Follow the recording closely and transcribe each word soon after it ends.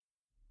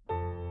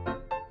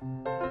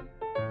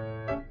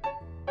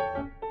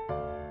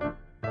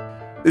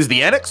This is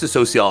the Annex, a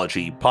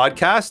sociology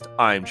podcast.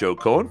 I'm Joe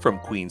Cohen from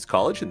Queen's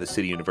College in the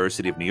City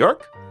University of New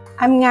York.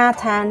 I'm Nga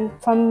Tan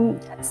from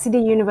City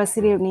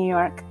University of New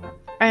York.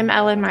 I'm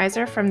Ellen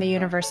Miser from the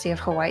University of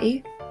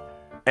Hawaii.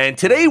 And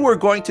today we're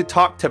going to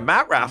talk to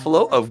Matt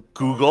Rafalow of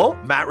Google.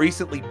 Matt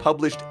recently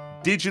published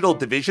Digital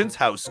Divisions,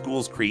 How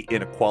Schools Create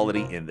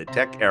Inequality in the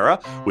Tech Era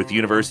with the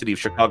University of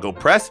Chicago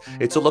Press.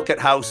 It's a look at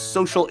how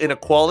social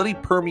inequality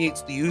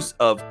permeates the use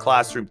of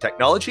classroom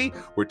technology.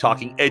 We're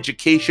talking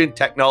education,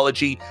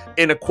 technology,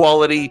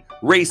 inequality,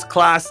 race,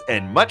 class,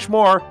 and much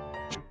more.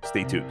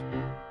 Stay tuned.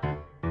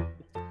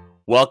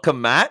 Welcome,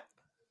 Matt.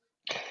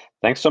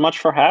 Thanks so much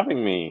for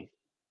having me.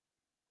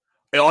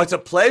 Oh, it's a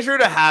pleasure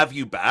to have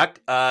you back.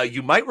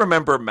 You might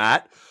remember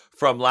Matt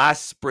from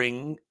last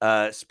spring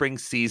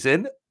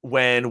season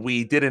when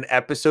we did an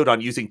episode on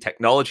using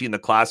technology in the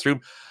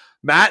classroom.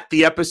 Matt,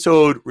 the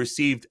episode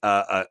received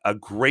a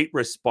great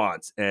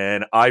response,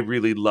 and I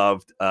really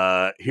loved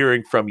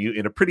hearing from you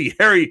in a pretty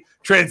hairy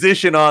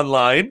transition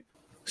online.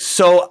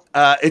 So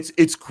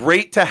it's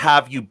great to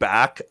have you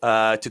back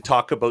to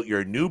talk about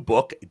your new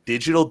book,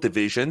 Digital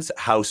Divisions,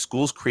 How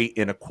Schools Create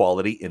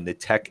Inequality in the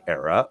Tech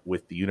Era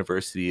with the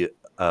University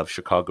of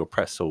Chicago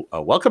Press. So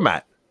welcome,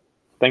 Matt.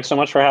 Thanks so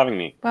much for having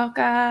me.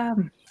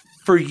 Welcome.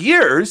 For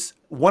years,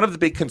 one of the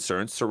big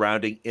concerns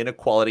surrounding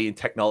inequality in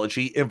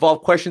technology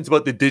involved questions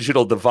about the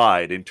digital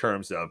divide in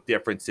terms of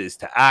differences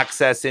to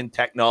access in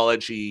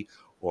technology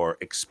or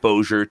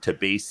exposure to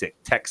basic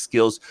tech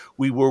skills.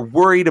 We were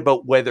worried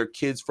about whether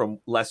kids from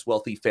less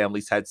wealthy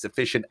families had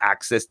sufficient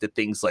access to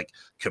things like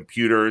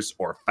computers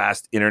or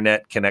fast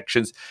internet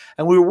connections.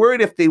 And we were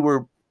worried if they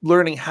were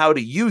learning how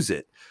to use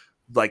it.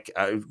 Like,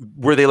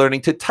 were they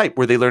learning to type?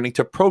 Were they learning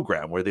to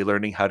program? Were they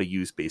learning how to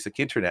use basic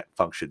internet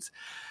functions?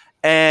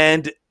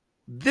 And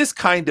this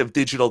kind of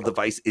digital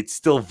device, it's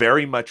still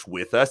very much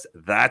with us.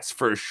 That's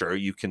for sure.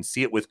 You can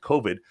see it with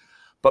COVID.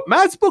 But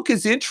Matt's book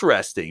is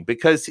interesting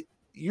because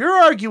you're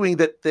arguing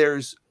that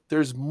there's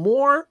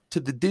more to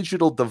the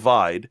digital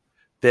divide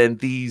than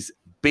these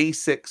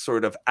basic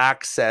sort of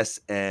access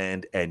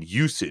and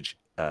usage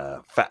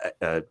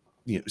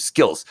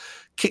skills.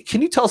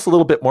 Can you tell us a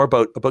little bit more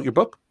about your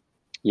book?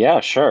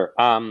 Yeah, sure.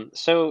 You're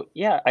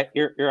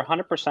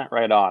 100%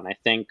 right on. I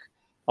think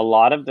a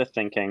lot of the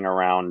thinking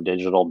around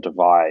digital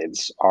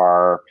divides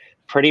are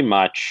pretty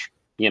much,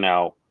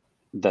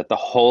 that the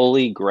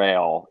holy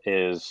grail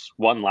is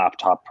one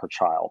laptop per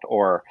child,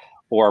 or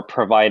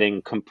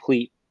providing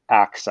complete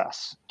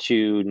access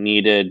to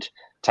needed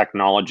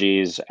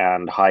technologies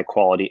and high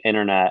quality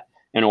internet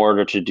in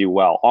order to do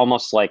well.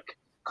 Almost like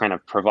kind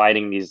of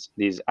providing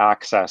these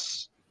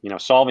access,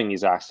 solving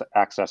these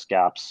access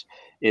gaps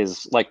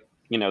is like,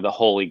 the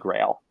holy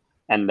grail,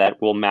 and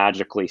that will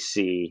magically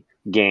see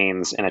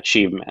gains and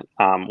achievement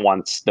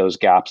once those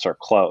gaps are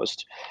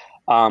closed.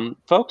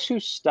 Folks who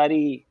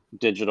study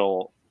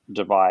digital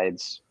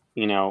divides,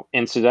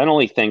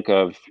 incidentally think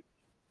of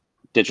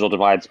digital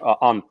divides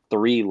on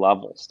three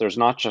levels. There's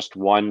not just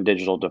one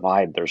digital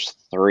divide, there's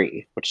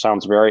three, which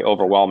sounds very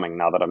overwhelming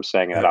now that I'm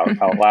saying it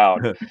out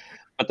loud.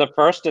 But the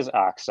first is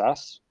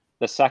access.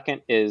 The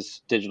second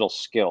is digital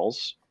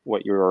skills,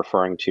 what you're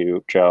referring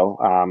to, Joe.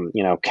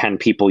 Can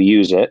people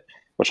use it?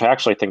 Which I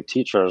actually think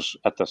teachers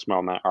at this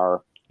moment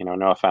are,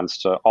 no offense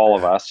to all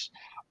of us,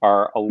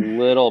 are a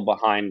little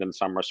behind in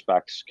some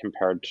respects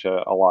compared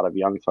to a lot of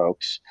young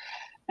folks.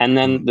 And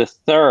then the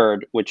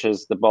third, which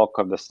is the bulk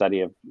of the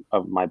study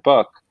of my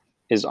book,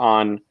 is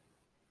on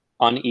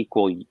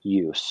unequal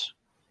use.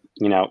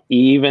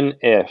 Even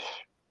if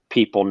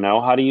people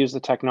know how to use the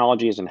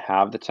technologies and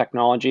have the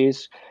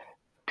technologies,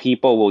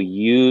 people will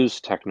use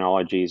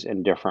technologies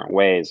in different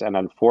ways. And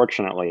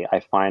unfortunately, I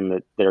find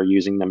that they're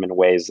using them in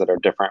ways that are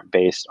different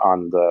based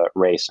on the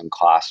race and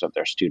class of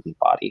their student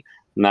body.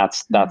 And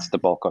that's the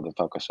bulk of the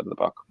focus of the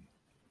book.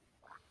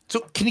 So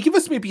can you give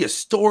us maybe a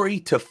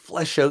story to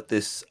flesh out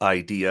this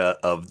idea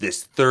of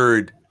this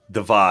third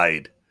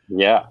divide?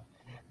 Yeah.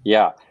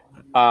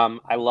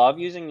 I love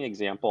using the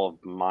example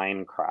of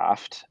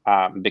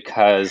Minecraft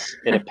because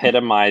it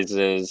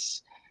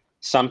epitomizes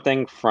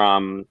something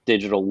from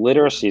digital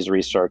literacies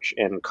research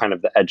in kind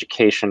of the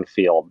education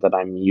field that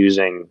I'm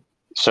using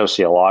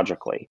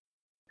sociologically.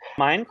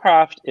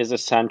 Minecraft is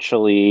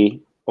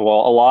essentially, a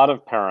lot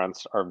of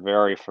parents are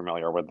very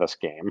familiar with this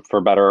game,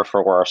 for better or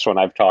for worse, when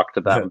I've talked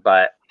to them,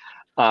 but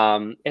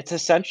it's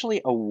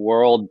essentially a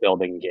world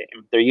building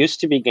game. There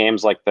used to be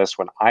games like this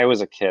when I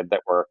was a kid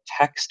that were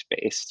text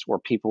based, where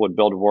people would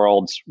build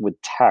worlds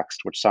with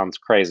text, which sounds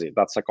crazy.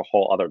 That's like a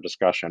whole other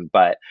discussion.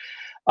 But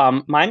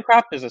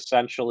Minecraft is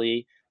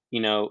essentially,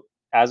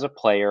 as a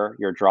player,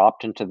 you're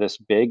dropped into this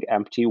big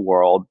empty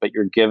world, but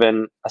you're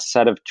given a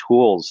set of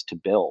tools to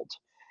build.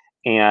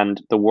 And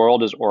the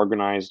world is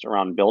organized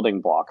around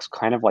building blocks,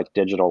 kind of like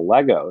digital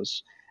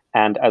Legos.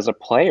 And as a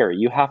player,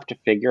 you have to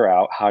figure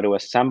out how to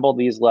assemble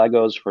these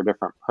Legos for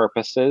different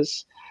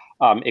purposes.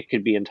 It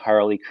could be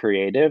entirely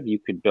creative. You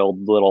could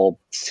build little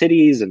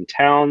cities and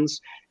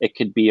towns. It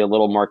could be a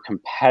little more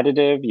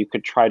competitive. You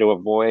could try to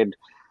avoid,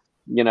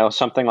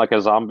 something like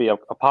a zombie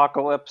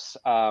apocalypse.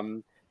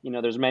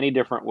 there's many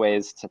different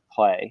ways to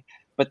play.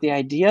 But the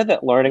idea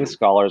that learning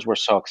scholars were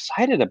so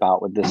excited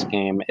about with this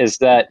game is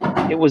that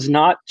it was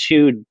not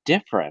too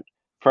different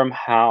from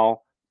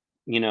how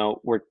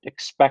we're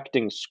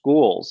expecting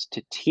schools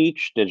to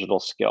teach digital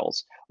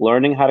skills,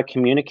 learning how to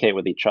communicate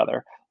with each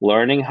other,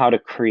 learning how to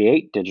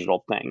create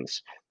digital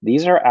things.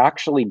 These are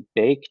actually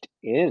baked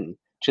in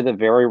to the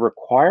very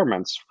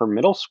requirements for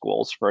middle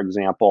schools, for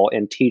example,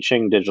 in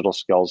teaching digital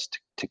skills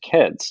to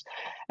kids.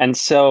 And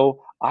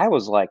so I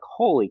was like,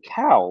 holy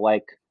cow,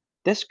 like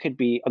this could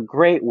be a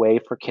great way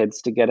for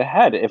kids to get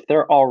ahead. If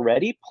they're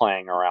already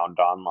playing around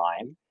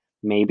online,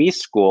 maybe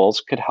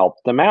schools could help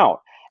them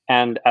out.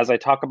 And as I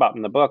talk about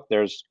in the book,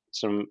 there's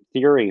some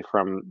theory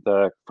from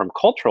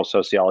cultural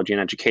sociology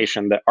and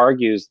education that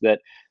argues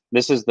that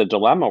this is the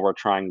dilemma we're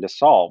trying to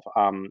solve.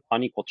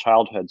 Unequal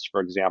childhoods, for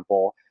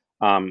example,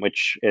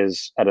 which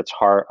is at its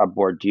heart a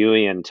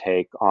Bourdieuian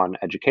take on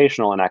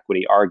educational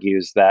inequity,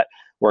 argues that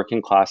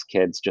working class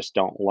kids just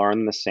don't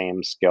learn the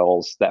same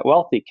skills that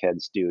wealthy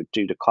kids do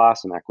due to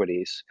class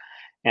inequities.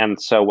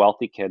 And so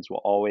wealthy kids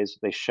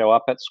they show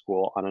up at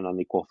school on an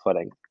unequal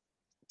footing.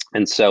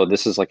 And so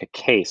this is like a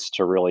case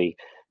to really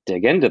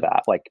dig into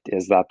that. Like,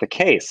 is that the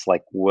case?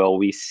 Like, will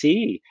we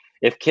see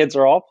if kids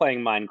are all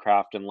playing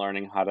Minecraft and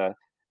learning how to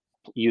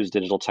use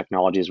digital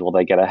technologies, will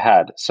they get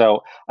ahead? So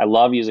I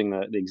love using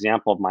the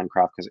example of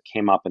Minecraft because it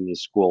came up in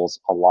these schools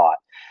a lot.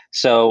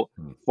 So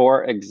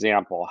for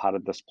example, how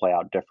did this play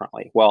out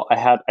differently? Well,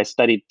 I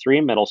studied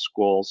 3 middle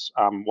schools.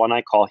 One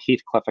I call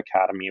Heathcliff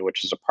Academy,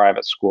 which is a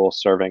private school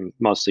serving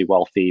mostly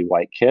wealthy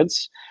white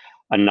kids.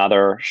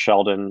 Another,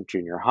 Sheldon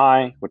Junior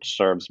High, which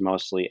serves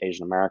mostly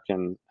Asian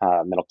American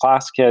middle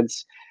class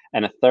kids.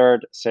 And a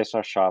third,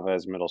 Cesar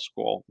Chavez Middle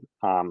School.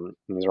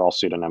 These are all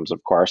pseudonyms,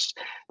 of course,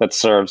 that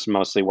serves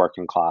mostly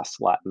working class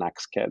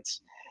Latinx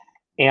kids.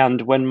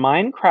 And when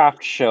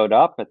Minecraft showed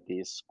up at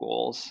these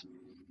schools,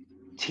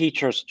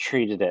 teachers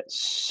treated it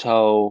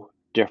so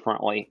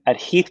differently. At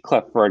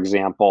Heathcliff, for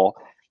example,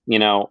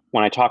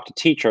 when I talked to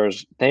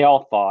teachers, they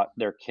all thought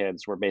their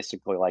kids were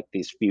basically like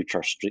these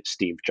future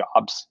Steve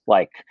Jobs,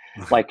 like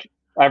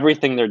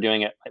everything they're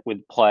doing it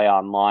with play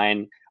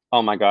online.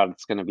 Oh my God,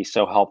 it's going to be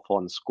so helpful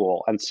in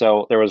school. And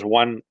so there was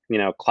one,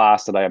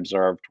 class that I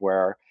observed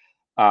where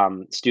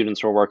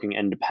students were working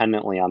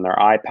independently on their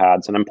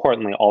iPads, and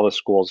importantly, all the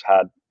schools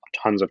had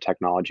tons of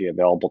technology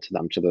available to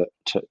them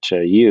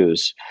to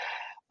use.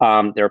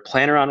 They were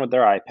playing around with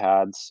their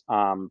iPads,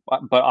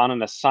 but on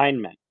an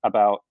assignment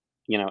about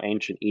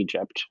ancient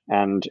Egypt,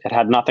 and it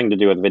had nothing to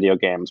do with video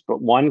games. But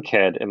one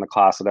kid in the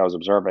class that I was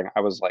observing,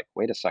 I was like,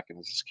 wait a second,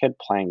 is this kid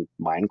playing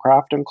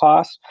Minecraft in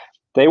class?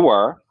 They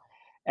were,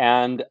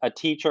 and a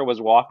teacher was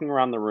walking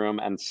around the room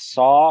and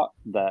saw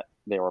that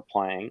they were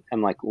playing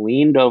and like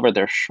leaned over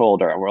their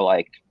shoulder and were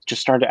like,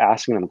 just started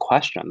asking them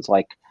questions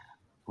like,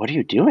 what are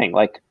you doing?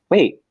 Like,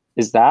 wait,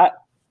 is that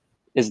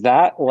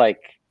like,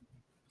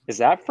 is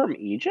that from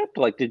Egypt?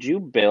 Like, did you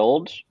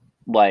build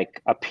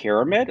like a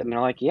pyramid? And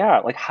they're like, yeah.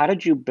 Like, how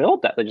did you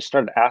build that? They just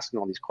started asking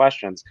all these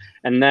questions.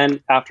 And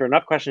then after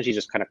enough questions, he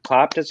just kind of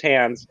clapped his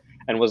hands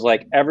and was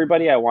like,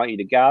 everybody, I want you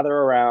to gather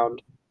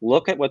around,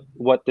 look at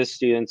what this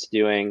student's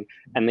doing.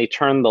 And they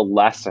turned the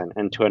lesson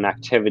into an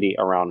activity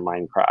around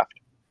Minecraft.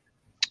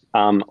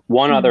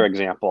 One other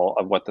example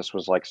of what this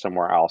was like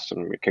somewhere else,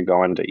 and we could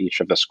go into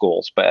each of the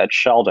schools, but at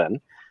Sheldon,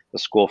 the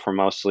school for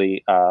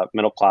mostly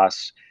middle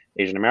class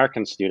Asian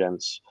American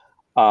students,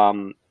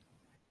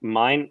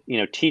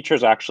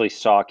 teachers actually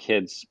saw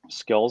kids'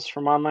 skills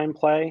from online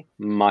play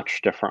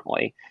much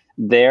differently.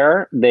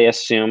 There, they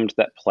assumed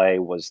that play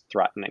was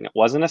threatening. It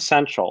wasn't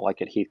essential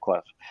like at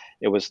Heathcliff.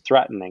 It was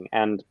threatening.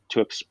 And to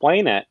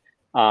explain it,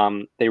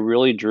 they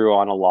really drew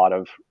on a lot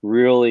of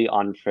really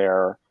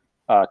unfair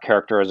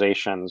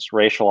characterizations,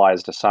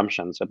 racialized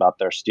assumptions about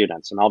their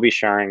students. And I'll be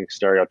sharing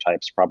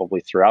stereotypes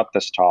probably throughout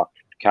this talk,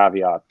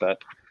 caveat that,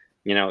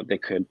 they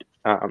could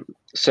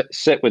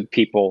sit with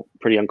people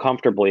pretty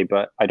uncomfortably,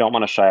 but I don't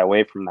want to shy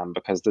away from them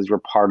because these were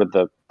part of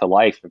the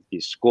life of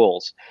these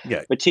schools.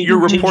 Yeah, but you're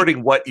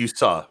reporting what you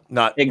saw,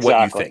 not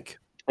what you think.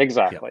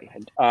 Exactly.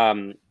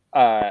 Yeah.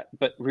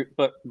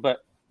 But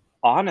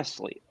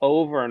honestly,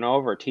 over and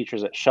over,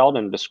 teachers at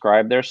Sheldon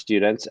described their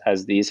students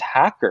as these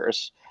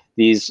hackers.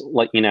 These,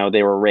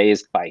 they were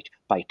raised by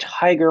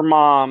tiger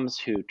moms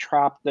who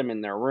trapped them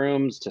in their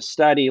rooms to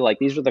study. Like,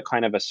 these are the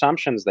kind of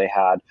assumptions they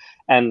had,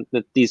 and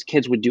that these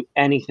kids would do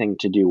anything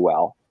to do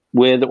well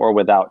with or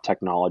without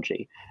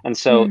technology. And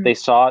so they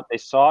saw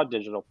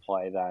digital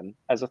play then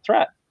as a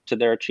threat to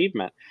their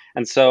achievement.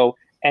 And so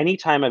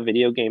anytime a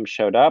video game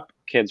showed up,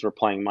 kids were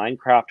playing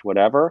Minecraft,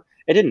 whatever,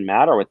 it didn't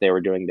matter what they were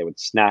doing. They would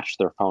snatch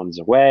their phones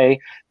away.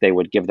 They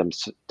would give them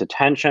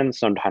detention,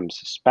 sometimes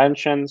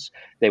suspensions.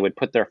 They would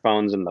put their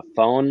phones in the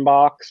phone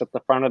box at the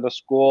front of the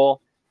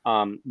school.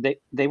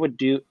 They would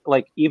do,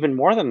 like, even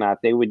more than that.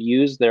 They would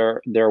use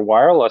their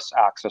wireless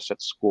access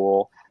at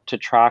school to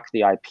track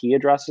the IP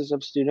addresses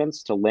of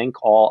students, to link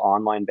all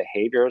online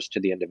behaviors to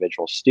the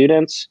individual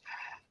students.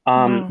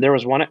 There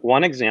was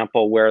one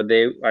example where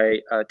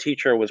a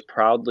teacher was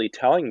proudly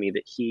telling me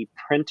that he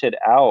printed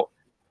out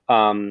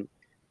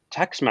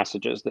text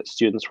messages that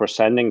students were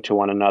sending to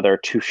one another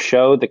to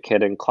show the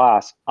kid in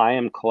class, I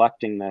am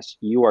collecting this,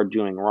 you are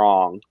doing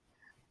wrong,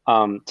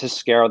 to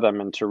scare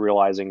them into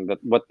realizing that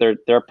what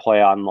their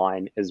play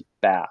online is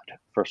bad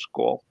for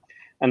school.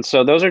 And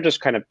so those are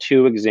just kind of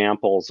two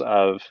examples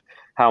of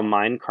how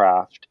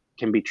Minecraft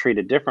can be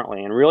treated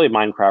differently. And really,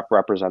 Minecraft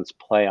represents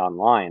play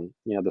online,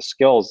 the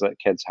skills that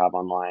kids have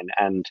online,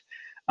 and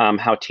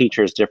how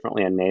teachers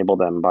differently enable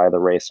them by the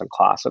race and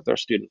class of their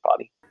student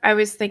body. I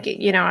was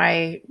thinking,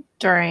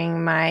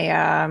 during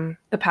my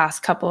the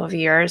past couple of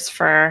years,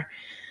 for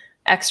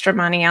extra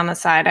money on the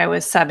side, I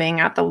was subbing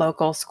at the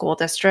local school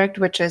district,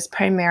 which is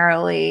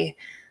primarily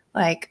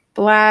like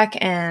Black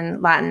and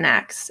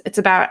Latinx. It's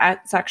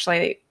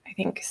actually, I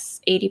think,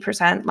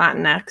 80%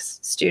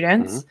 Latinx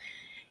students. Mm-hmm.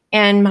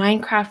 And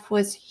Minecraft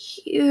was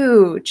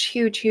huge,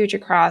 huge, huge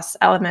across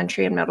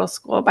elementary and middle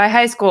school. By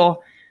high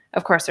school,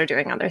 of course, they're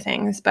doing other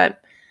things,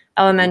 but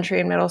elementary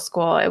and middle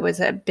school, it was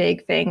a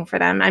big thing for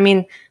them. I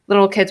mean,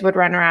 little kids would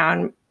run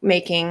around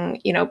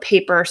making,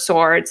 paper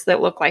swords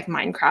that look like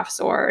Minecraft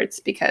swords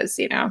because,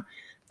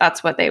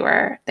 that's what they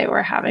were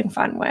having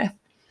fun with.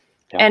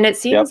 Yep. And it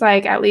seems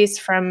like, at least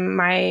from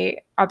my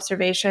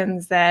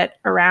observations, that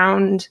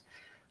around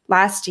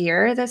last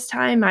year, this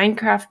time,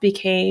 Minecraft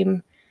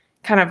became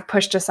kind of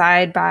pushed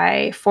aside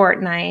by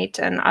Fortnite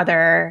and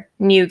other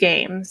new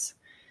games.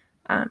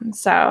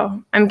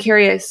 So I'm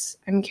curious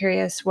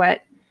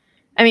what,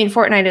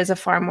 Fortnite is a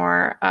far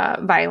more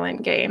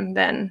violent game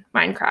than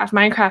Minecraft.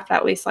 Minecraft,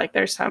 at least, like,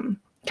 there's some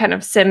kind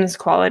of Sims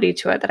quality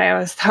to it that I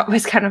always thought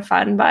was kind of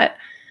fun. But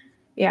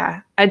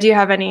yeah, do you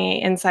have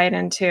any insight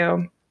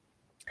into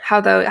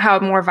how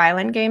more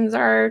violent games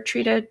are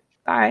treated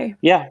by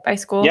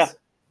schools?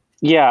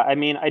 Yeah,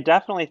 I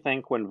definitely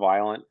think when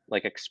violent,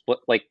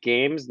 like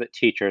games that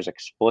teachers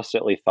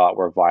explicitly thought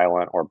were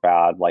violent or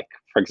bad, like,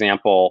 for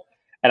example,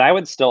 and I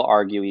would still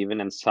argue even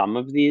in some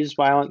of these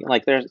violent,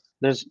 like there's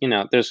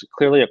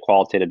clearly a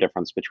qualitative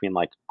difference between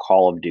like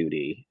Call of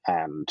Duty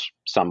and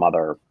some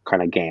other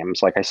kind of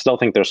games. Like, I still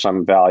think there's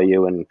some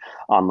value in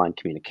online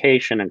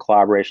communication and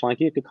collaboration. Like,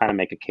 you could kind of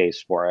make a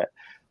case for it.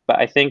 But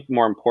I think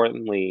more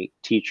importantly,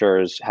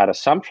 teachers had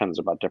assumptions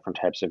about different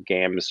types of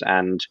games.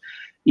 And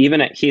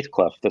even at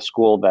Heathcliff, the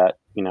school that,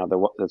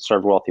 that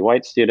served wealthy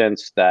white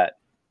students, that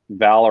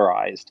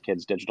valorized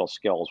kids' digital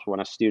skills, when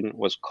a student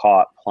was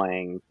caught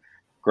playing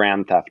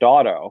Grand Theft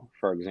Auto,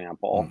 for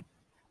example,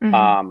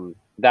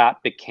 that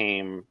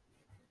became,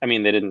 they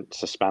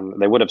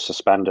would have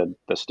suspended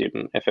the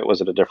student if it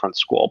was at a different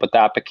school, but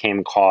that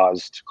became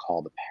cause to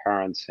call the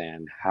parents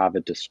and have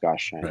a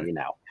discussion, right.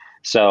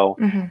 So,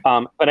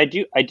 but I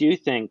do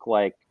think,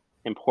 like,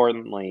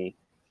 importantly,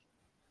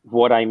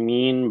 what I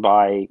mean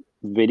by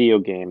video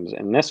games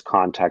in this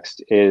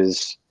context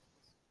is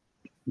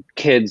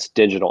kids'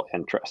 digital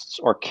interests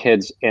or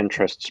kids'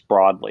 interests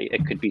broadly.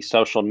 It could be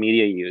social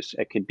media use,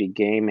 it could be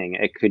gaming,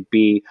 it could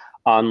be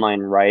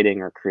online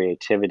writing or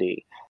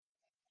creativity.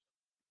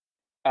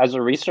 As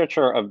a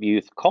researcher of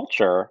youth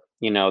culture,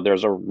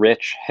 there's a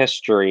rich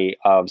history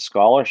of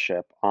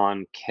scholarship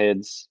on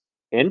kids'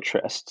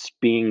 interests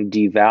being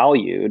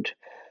devalued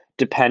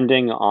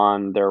depending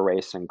on their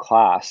race and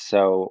class.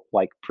 So,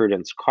 like,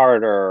 Prudence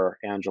Carter,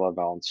 Angela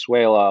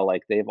Valenzuela,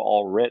 like, they've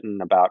all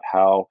written about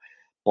how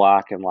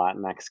Black and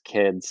Latinx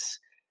kids,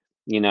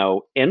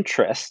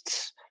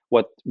 interests,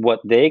 what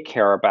they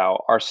care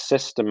about, are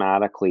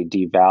systematically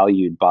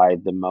devalued by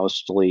the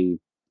mostly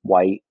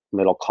white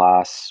middle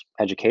class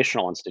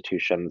educational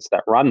institutions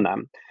that run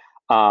them.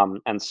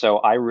 And so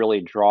I really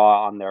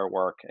draw on their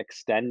work,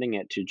 extending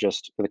it to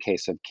just the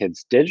case of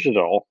kids'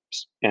 digital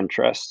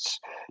interests,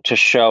 to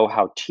show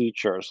how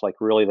teachers, like,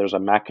 really there's a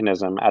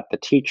mechanism at the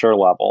teacher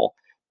level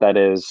that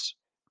is,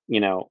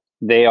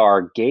 they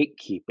are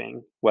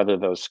gatekeeping whether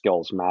those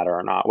skills matter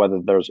or not, whether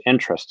those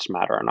interests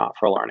matter or not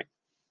for learning.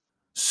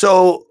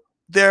 So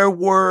there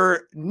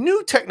were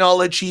new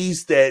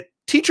technologies that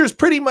teachers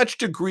pretty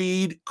much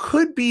agreed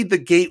could be the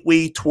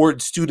gateway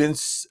towards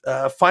students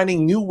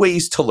finding new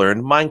ways to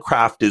learn.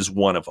 Minecraft is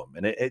one of them,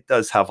 and it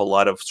does have a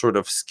lot of sort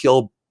of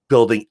skill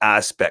building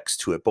aspects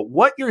to it. But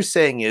what you're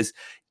saying is,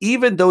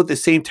 even though the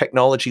same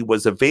technology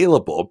was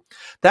available,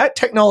 that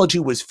technology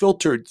was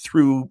filtered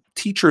through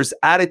teachers'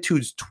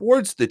 attitudes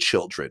towards the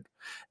children.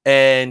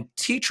 And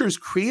teachers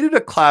created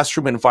a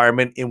classroom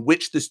environment in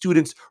which the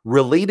students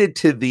related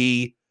to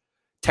the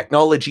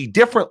technology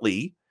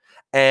differently.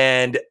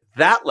 And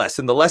that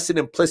lesson, the lesson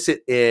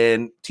implicit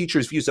in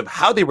teachers' views of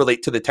how they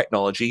relate to the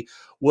technology,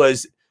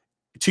 was,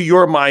 to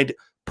your mind,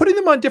 putting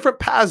them on different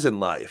paths in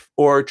life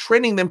or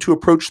training them to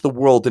approach the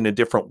world in a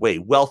different way.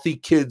 Wealthy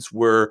kids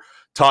were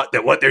taught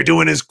that what they're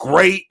doing is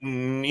great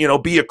and,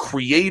 be a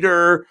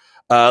creator,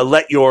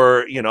 let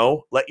your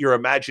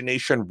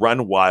imagination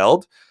run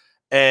wild.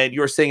 And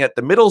you're saying at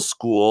the middle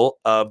school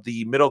of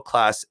the middle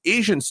class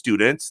Asian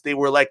students, they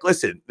were like,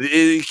 listen,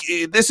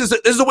 this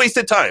is a waste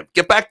of time.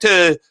 Get back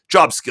to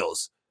job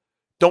skills.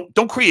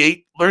 Don't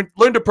create,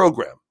 learn to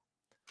program.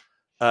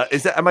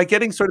 Am I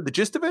getting sort of the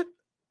gist of it?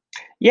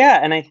 Yeah.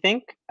 And I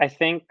think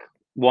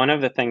one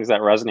of the things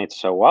that resonates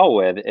so well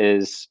with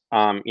is,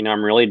 I'm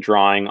really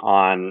drawing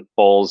on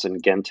Bowles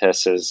and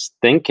Gintis's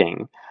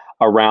thinking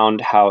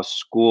around how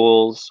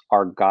schools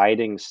are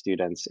guiding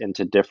students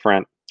into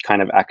different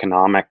kind of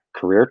economic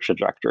career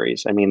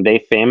trajectories. I mean,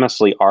 they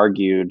famously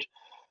argued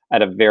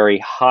at a very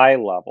high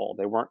level.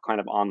 They weren't kind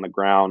of on the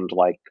ground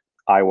like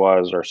I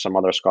was or some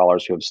other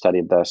scholars who have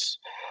studied this.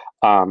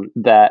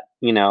 That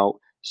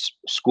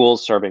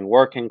schools serving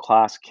working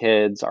class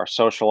kids are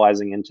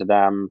socializing into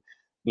them,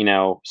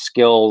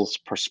 skills,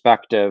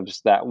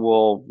 perspectives that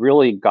will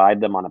really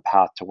guide them on a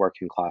path to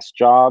working class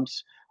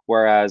jobs.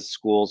 Whereas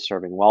schools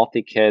serving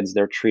wealthy kids,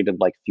 they're treated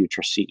like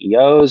future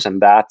CEOs,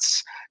 and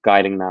that's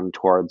guiding them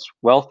towards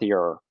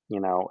wealthier,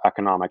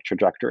 economic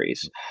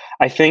trajectories.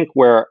 I think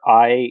where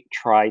I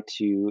try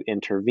to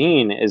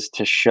intervene is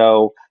to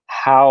show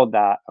how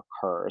that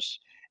occurs.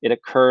 It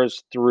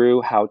occurs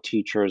through how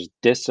teachers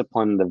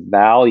discipline the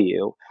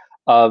value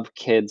of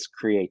kids'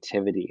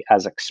 creativity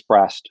as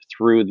expressed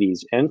through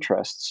these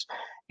interests.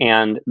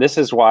 And this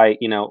is why,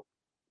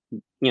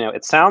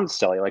 it sounds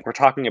silly, like we're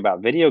talking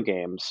about video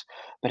games,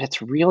 but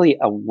it's really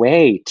a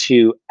way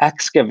to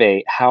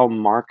excavate how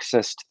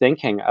Marxist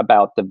thinking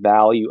about the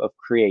value of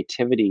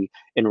creativity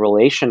in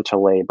relation to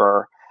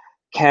labor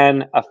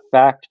can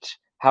affect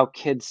how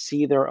kids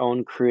see their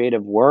own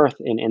creative worth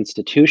in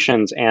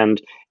institutions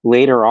and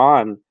later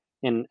on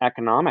in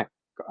economic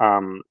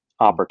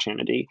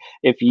opportunity.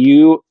 If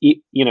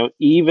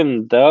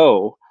even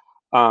though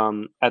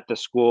at the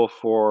school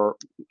for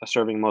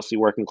serving mostly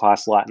working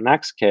class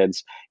Latinx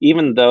kids,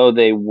 even though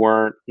they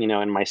weren't,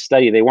 in my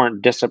study, they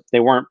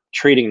weren't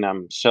treating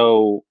them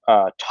so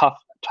tough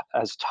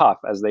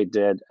as they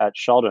did at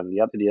Sheldon,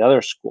 the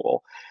other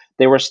school.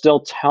 They were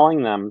still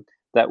telling them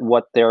that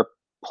what their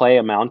play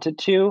amounted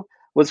to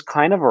was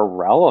kind of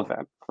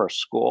irrelevant for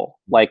school.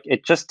 Like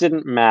it just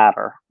didn't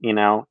matter,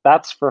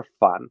 that's for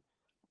fun.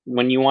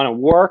 When you want to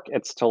work,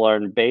 it's to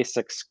learn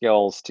basic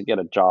skills to get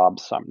a job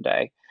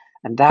someday.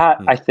 And that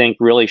Hmm. I think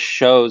really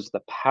shows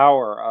the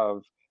power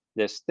of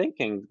this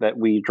thinking that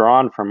we draw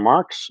on from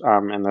Marx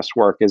in this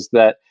work is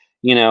that,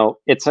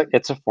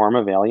 it's a form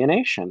of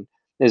alienation,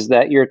 is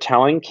that you're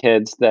telling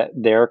kids that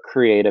their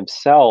creative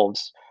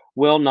selves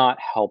will not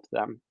help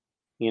them,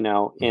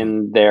 Mhm.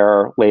 in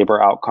their labor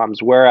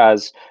outcomes.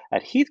 Whereas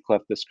at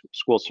Heathcliff, the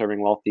school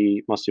serving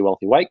mostly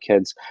wealthy white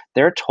kids,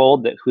 they're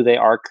told that who they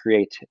are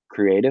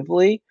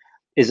creatively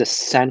is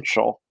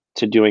essential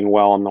to doing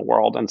well in the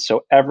world. And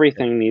so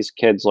everything these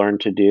kids learn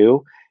to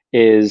do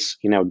is,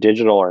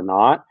 digital or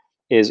not,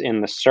 is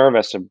in the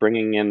service of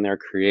bringing in their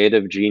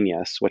creative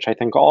genius, which I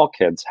think all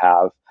kids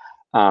have,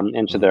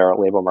 into Mhm. their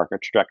labor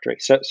market trajectory.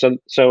 So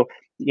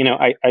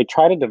I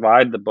try to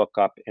divide the book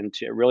up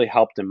into, it really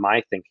helped in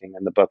my thinking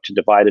in the book to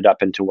divide it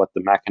up into what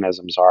the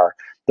mechanisms are.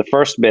 The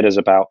first bit is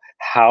about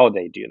how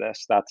they do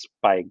this. That's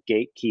by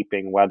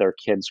gatekeeping whether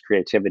kids'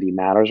 creativity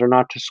matters or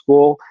not to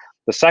school.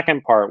 The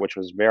second part, which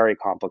was very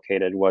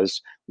complicated,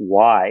 was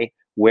why.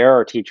 Where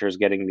are teachers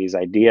getting these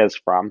ideas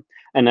from?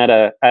 And at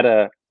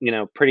a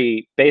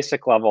pretty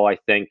basic level, I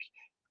think,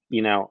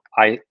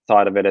 I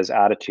thought of it as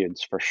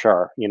attitudes for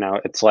sure.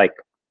 It's like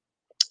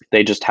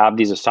they just have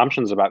these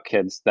assumptions about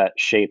kids that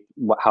shape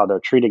how they're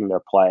treating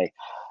their play.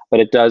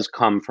 But it does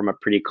come from a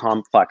pretty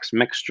complex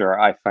mixture,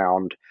 I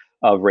found,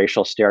 of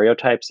racial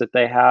stereotypes that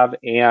they have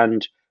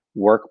and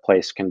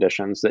workplace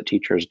conditions that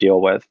teachers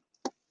deal with.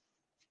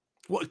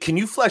 Well, can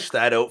you flesh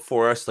that out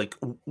for us? Like,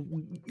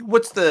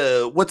 what's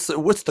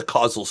the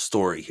causal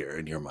story here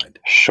in your mind?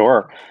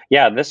 Sure.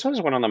 Yeah, this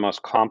was one of the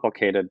most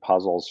complicated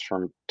puzzles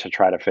from to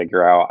try to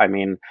figure out. I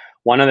mean,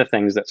 one of the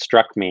things that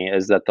struck me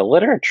is that the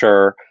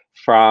literature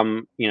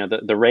from,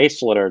 the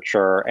race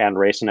literature and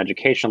race and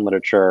education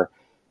literature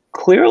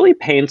clearly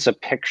paints a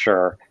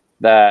picture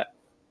that,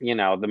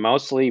 the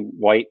mostly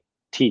white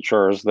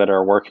teachers that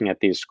are working at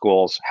these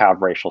schools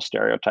have racial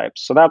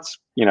stereotypes. So that's,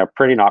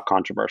 pretty not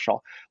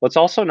controversial. What's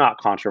also not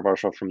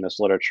controversial from this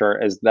literature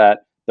is that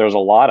there's a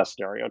lot of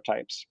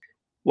stereotypes.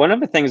 One of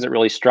the things that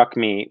really struck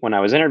me when I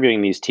was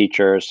interviewing these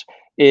teachers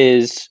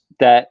is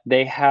that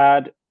they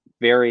had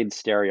varied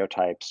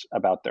stereotypes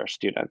about their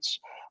students.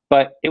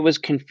 But it was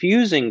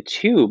confusing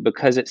too,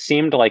 because it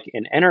seemed like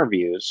in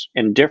interviews,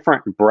 in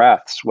different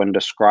breaths, when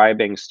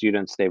describing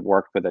students they've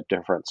worked with at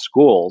different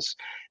schools,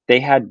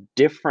 they had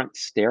different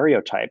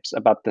stereotypes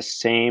about the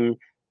same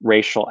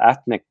racial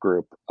ethnic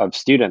group of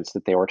students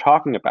that they were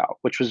talking about,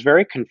 which was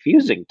very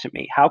confusing to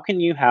me. How can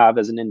you have,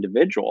 as an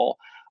individual,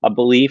 a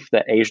belief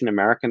that Asian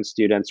American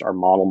students are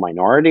model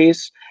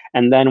minorities,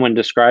 and then when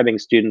describing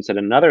students at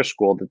another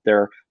school that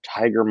they're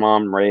tiger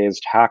mom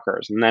raised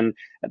hackers, and then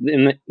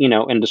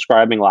in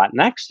describing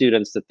Latinx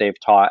students that they've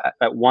taught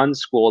at one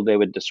school, they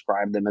would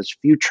describe them as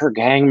future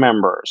gang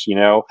members,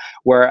 Mm.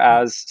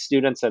 whereas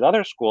students at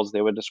other schools,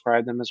 they would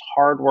describe them as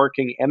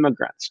hardworking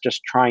immigrants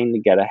just trying to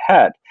get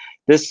ahead.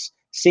 This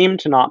seemed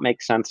to not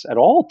make sense at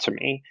all to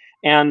me.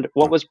 And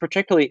what No. was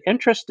particularly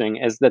interesting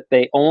is that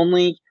they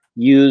only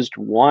used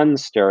one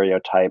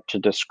stereotype to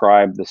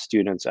describe the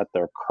students at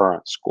their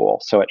current school.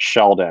 So at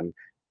Sheldon,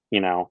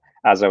 you know,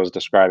 as I was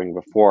describing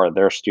before,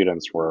 their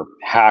students were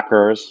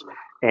hackers,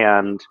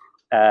 and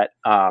at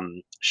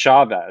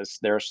Chavez,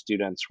 their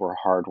students were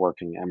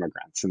hardworking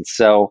immigrants. And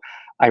so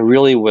I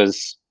really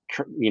was,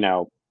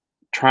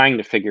 trying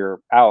to figure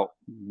out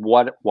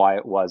why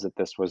it was that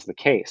this was the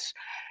case.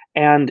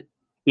 And,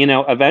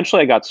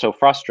 eventually I got so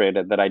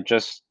frustrated that I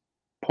just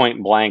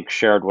point blank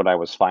shared what I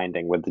was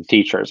finding with the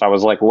teachers. I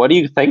was like, what do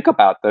you think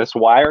about this?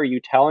 Why are you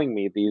telling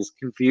me these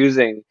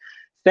confusing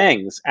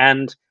things?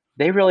 And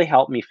they really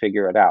helped me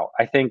figure it out.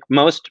 I think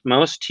most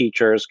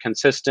teachers,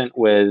 consistent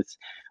with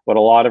what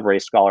a lot of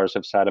race scholars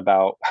have said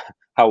about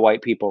how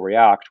white people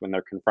react when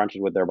they're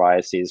confronted with their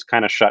biases,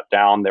 kind of shut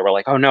down. They were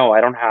like, "Oh no,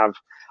 I don't have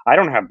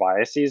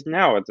biases.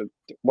 No,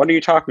 what are you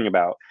talking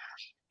about?"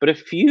 But a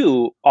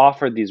few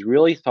offered these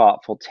really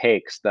thoughtful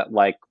takes that,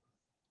 like,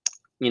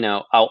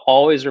 I'll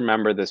always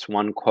remember this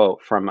one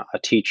quote from a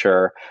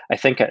teacher, I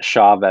think at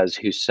Chavez,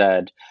 who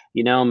said,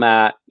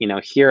 Matt,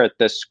 here at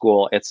this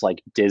school, it's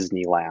like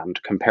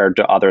Disneyland compared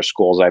to other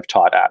schools I've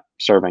taught at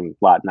serving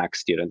Latinx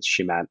students,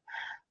 she meant.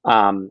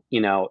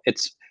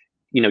 It's,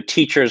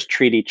 teachers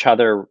treat each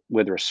other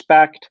with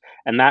respect,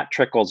 and that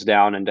trickles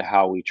down into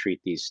how we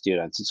treat these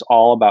students. It's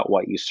all about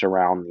what you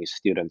surround these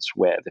students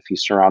with. If you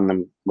surround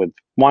them with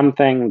one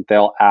thing,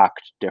 they'll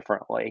act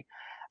differently.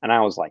 And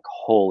I was like,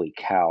 holy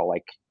cow.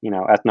 Like,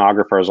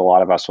 ethnographers, a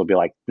lot of us will be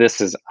like,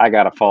 I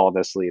got to follow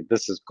this lead.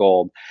 This is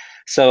gold.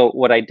 So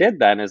what I did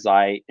then is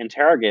I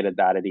interrogated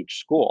that at each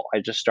school. I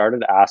just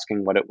started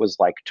asking what it was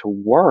like to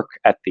work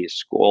at these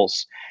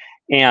schools.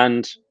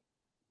 And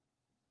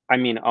I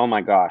mean, oh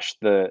my gosh,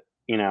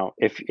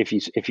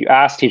 if you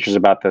ask teachers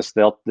about this,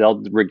 they'll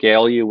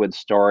regale you with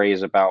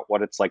stories about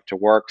what it's like to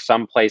work.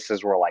 Some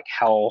places were like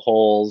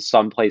hellholes,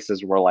 some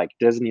places were like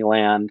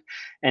Disneyland,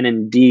 and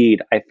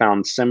indeed, I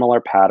found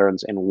similar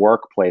patterns in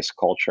workplace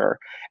culture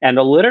and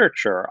a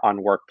literature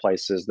on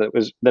workplaces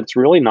that's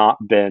really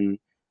not been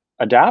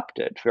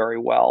adapted very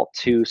well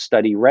to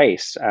study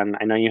race. And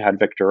I know you had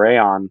Victor Ray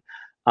on.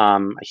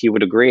 He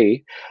would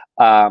agree,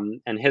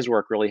 and his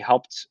work really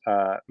helped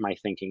my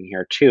thinking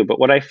here too. But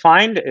what I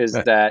find is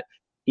Right. that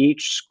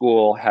each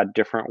school had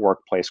different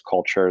workplace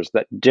cultures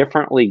that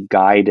differently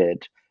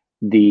guided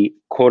the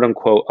quote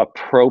unquote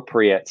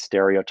appropriate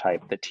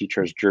stereotype that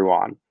teachers drew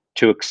on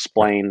to Right.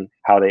 explain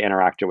how they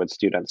interacted with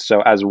students.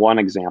 So, as one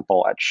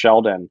example, at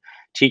Sheldon,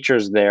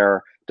 teachers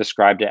there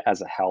described it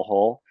as a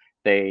hellhole.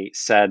 They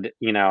said,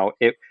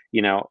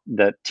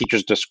 the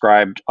teachers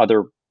described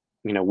other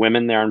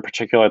women there in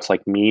particular. It's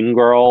like mean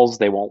girls.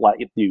 They won't let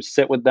you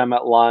sit with them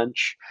at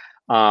lunch.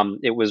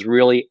 It was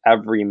really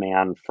every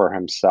man for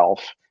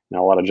himself. A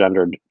lot of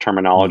gendered Mm.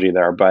 terminology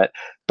there, but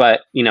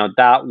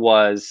that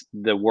was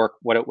the work,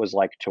 what it was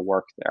like to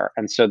work there.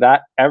 And so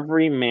that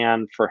every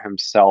man for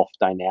himself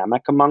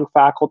dynamic among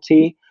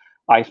faculty,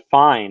 I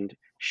find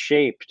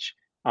shaped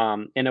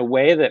in a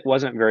way that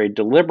wasn't very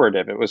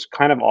deliberative. It was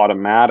kind of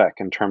automatic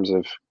in terms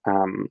of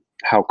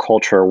how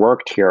culture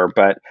worked here,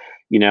 but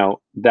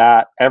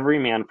that every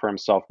man for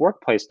himself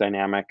workplace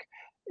dynamic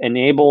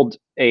enabled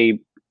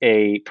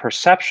a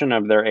perception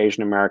of their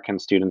Asian American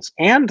students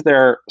and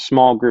their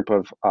small group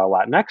of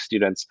Latinx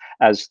students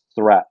as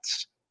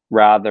threats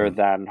rather Mm.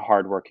 than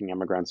hardworking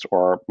immigrants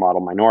or model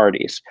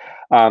minorities.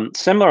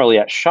 Similarly,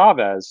 at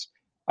Chavez,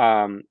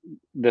 um,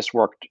 this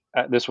worked.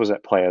 This was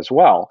at play as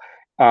well.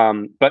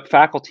 But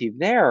faculty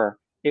there,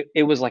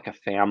 it was like a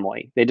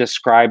family. They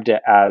described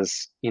it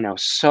as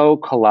so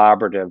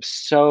collaborative,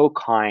 so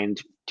kind.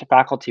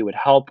 Faculty would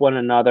help one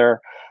another,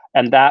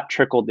 and that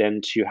trickled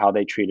into how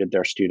they treated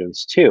their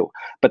students too.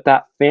 But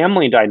that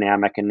family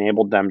dynamic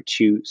enabled them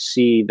to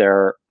see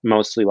their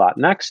mostly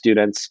Latinx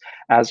students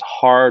as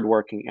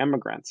hardworking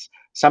immigrants.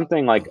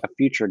 Something like a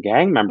future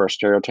gang member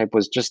stereotype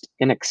was just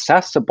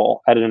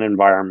inaccessible at an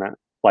environment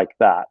like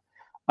that.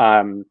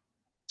 Um,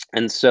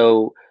 and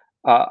so,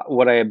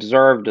 what I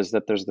observed is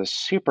that there's this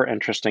super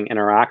interesting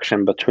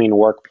interaction between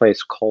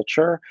workplace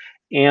culture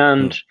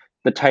and Mm.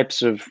 the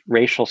types of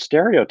racial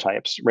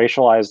stereotypes,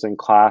 racialized and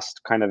class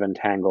kind of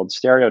entangled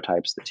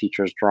stereotypes that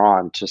teachers draw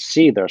on to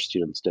see their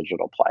students'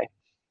 digital play.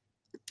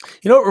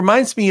 It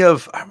reminds me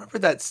of, I remember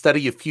that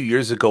study a few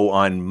years ago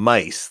on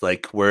mice,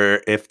 like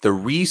where if the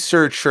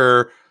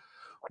researcher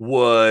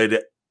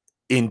would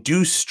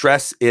induce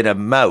stress in a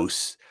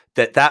mouse,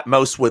 that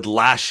mouse would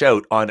lash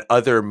out on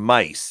other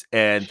mice.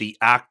 And the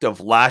act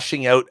of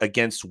lashing out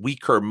against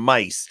weaker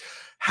mice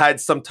had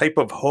some type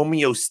of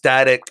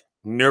homeostatic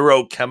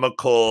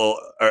neurochemical,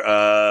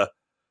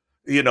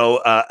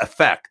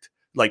 effect.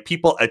 Like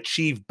people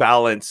achieve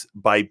balance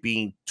by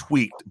being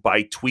tweaked,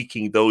 by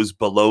tweaking those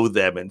below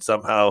them. And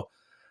somehow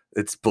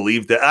it's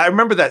believed that I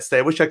remember that stay.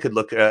 I wish I could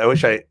look. I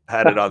wish I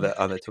had it on the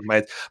tip of my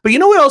head. But you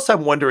know what else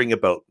I'm wondering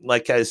about?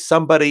 Like as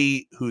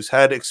somebody who's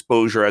had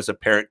exposure as a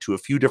parent to a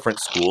few different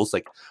schools,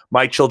 like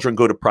my children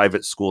go to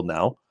private school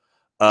now,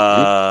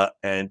 Mhm.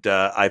 and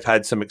I've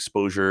had some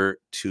exposure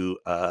to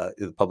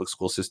the public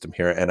school system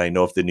here, and I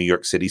know of the New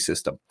York City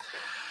system.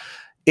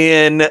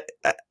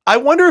 I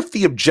wonder if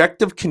the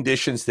objective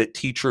conditions that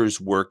teachers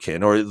work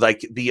in, or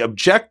like the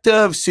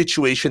objective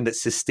situation that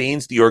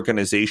sustains the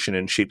organization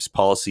and shapes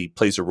policy,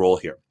 plays a role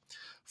here.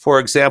 For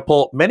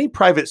example, many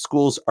private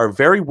schools are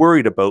very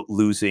worried about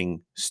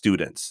losing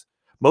students.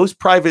 Most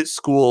private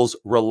schools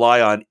rely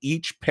on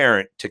each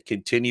parent to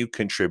continue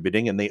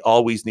contributing, and they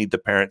always need the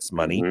parent's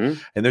money.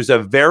 Mm-hmm. And there's a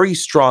very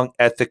strong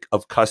ethic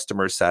of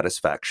customer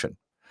satisfaction.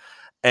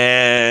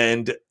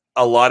 And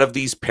a lot of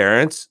these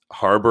parents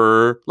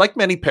harbor, like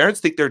many parents,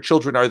 think their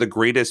children are the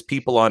greatest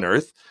people on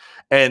earth.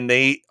 And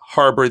they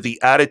harbor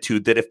the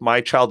attitude that if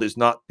my child is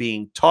not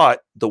being taught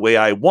the way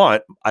I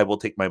want, I will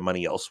take my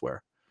money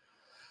elsewhere.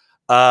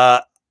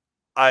 I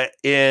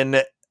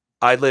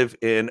live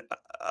in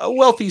a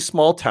wealthy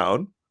small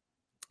town,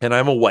 and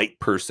I'm a white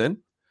person.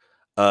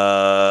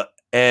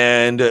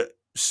 And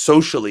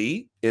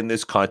socially, in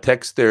this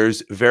context,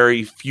 there's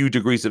very few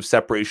degrees of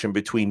separation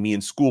between me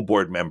and school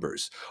board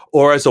members.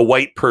 Or as a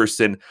white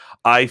person,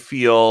 I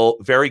feel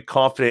very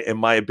confident in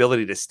my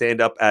ability to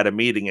stand up at a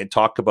meeting and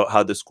talk about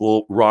how the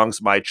school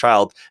wrongs my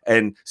child,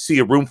 and see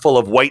a room full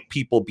of white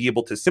people be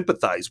able to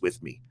sympathize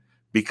with me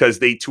because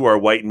they too are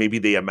white and maybe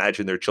they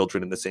imagine their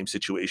children in the same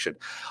situation.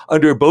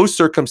 Under both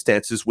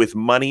circumstances, with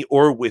money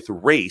or with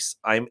race,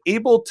 I'm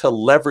able to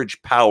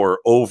leverage power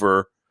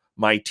over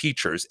my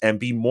teachers and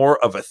be more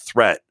of a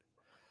threat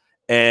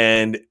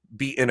and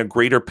be in a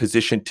greater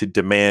position to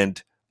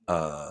demand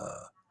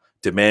that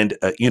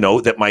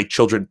my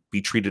children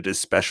be treated as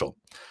special.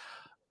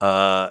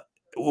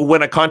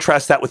 When I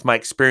contrast that with my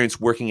experience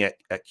working at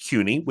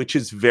CUNY, which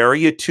is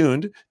very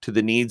attuned to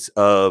the needs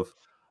of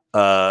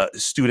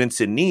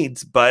students in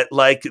needs, but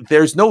like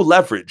there's no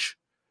leverage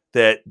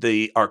that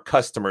our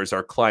customers,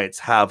 our clients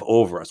have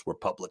over us. We're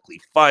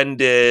publicly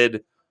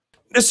funded.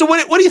 So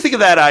what do you think of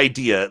that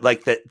idea?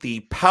 Like that the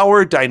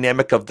power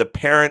dynamic of the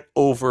parent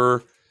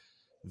over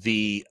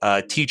the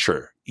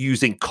teacher,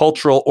 using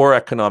cultural or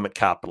economic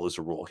capital as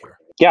a role here?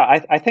 Yeah,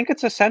 I think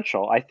it's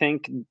essential. I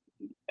think,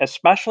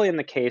 especially in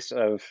the case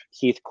of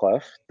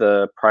Heathcliff,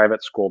 the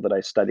private school that I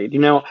studied,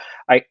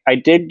 I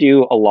did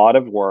do a lot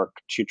of work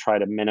to try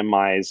to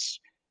minimize,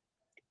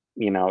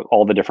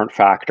 all the different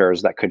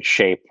factors that could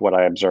shape what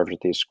I observed at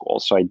these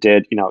schools. So I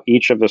did,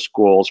 each of the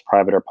schools,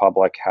 private or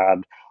public,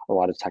 had a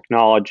lot of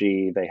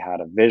technology. They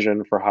had a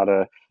vision for how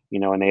to,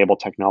 enable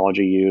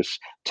technology use.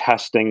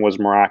 Testing was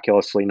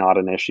miraculously not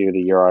an issue the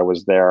year I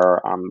was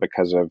there,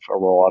 because of a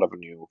rollout of a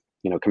new,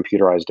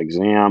 computerized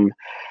exam.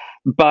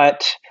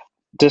 But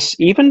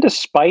even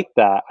despite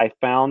that, I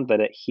found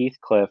that at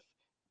Heathcliff,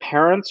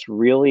 parents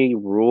really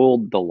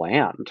ruled the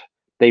land.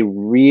 They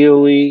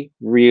really,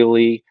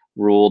 really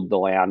ruled the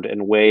land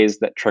in ways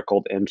that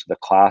trickled into the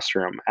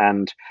classroom.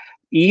 And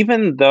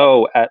even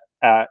though at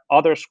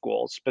other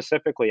schools,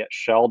 specifically at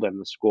Sheldon,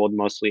 the school of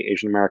mostly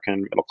Asian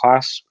American middle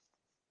class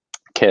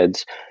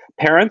kids,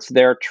 parents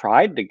there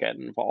tried to get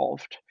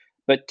involved,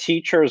 but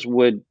teachers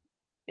would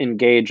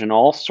engage in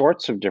all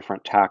sorts of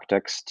different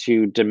tactics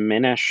to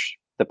diminish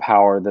the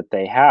power that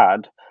they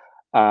had,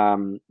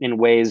 in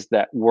ways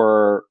that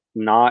were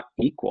not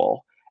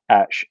equal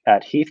at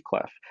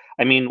Heathcliff.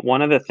 I mean,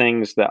 one of the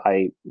things that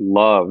I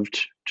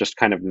loved, just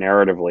kind of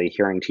narratively,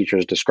 hearing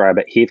teachers describe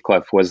at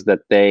Heathcliff, was that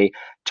they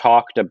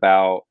talked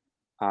about,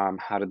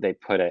 how did they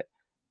put it?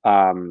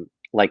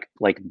 Like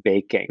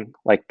baking,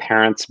 like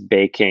parents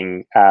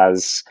baking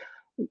as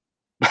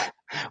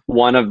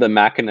one of the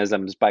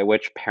mechanisms by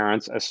which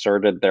parents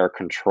asserted their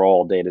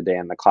control day to day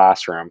in the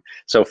classroom.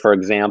 So, for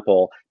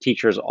example,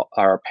 teachers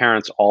or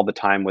parents all the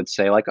time would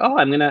say, like, "Oh,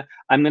 I'm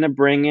gonna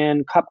bring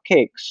in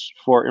cupcakes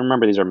for."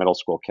 Remember, these are middle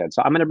school kids,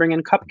 so I'm gonna bring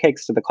in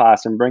cupcakes to the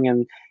class and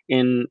bring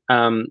in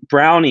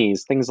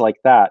brownies, things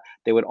like that.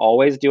 They would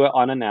always do it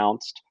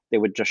unannounced. They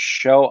would just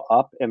show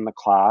up in the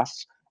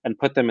class and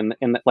put them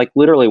like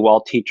literally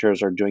while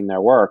teachers are doing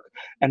their work.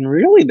 And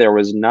really, there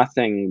was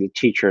nothing the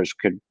teachers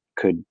could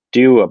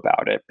do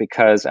about it,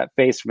 because at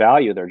face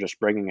value they're just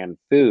bringing in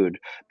food.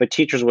 But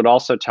teachers would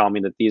also tell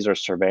me that these are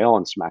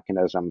surveillance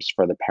mechanisms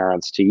for the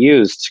parents to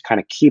use to kind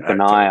of keep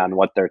an eye on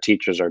what their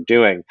teachers are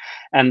doing.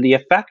 And the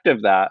effect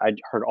of that, I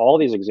heard all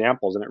these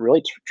examples, and it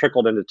really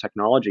trickled into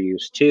technology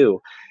use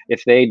too.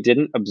 If they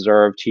didn't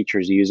observe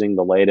teachers using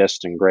the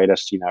latest and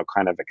greatest,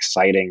 kind of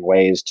exciting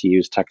ways to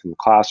use tech in the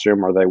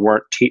classroom, or they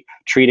weren't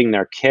treating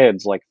their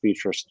kids like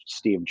future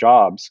Steve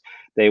Jobs,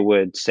 they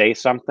would say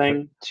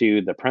something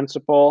to the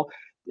principal.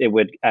 It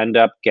would end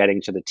up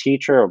getting to the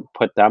teacher or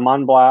put them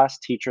on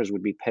blast. Teachers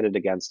would be pitted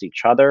against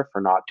each other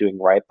for not doing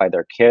right by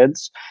their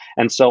kids.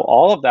 And so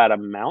all of that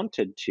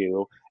amounted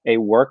to a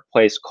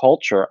workplace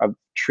culture of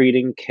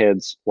treating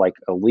kids like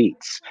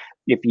elites.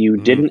 If you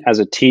didn't, as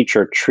a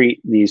teacher, treat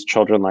these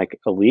children like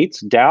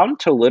elites, down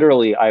to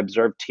literally, I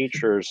observed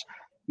teachers,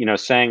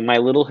 saying, "My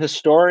little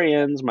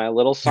historians, my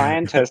little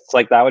scientists,"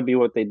 like that would be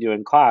what they do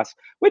in class,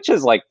 which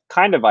is like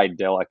kind of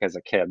idyllic as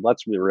a kid.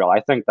 Let's be real. I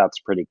think that's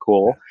pretty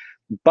cool.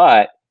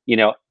 But,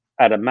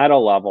 at a meta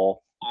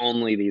level,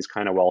 only these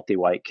kind of wealthy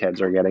white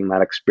kids are getting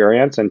that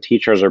experience, and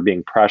teachers are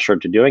being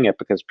pressured to doing it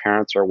because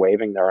parents are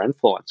waving their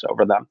influence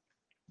over them.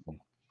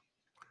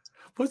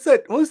 What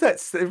was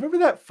that? Remember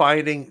that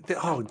finding?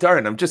 Oh,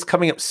 darn. I'm just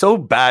coming up so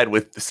bad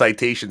with the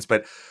citations,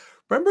 but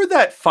remember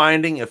that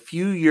finding a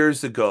few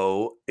years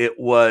ago? It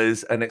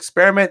was an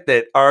experiment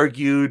that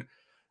argued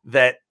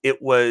that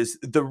it was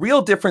the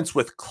real difference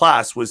with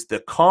class was the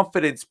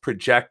confidence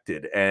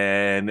projected,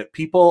 and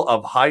people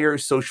of higher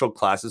social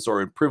classes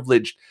or in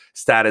privileged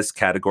status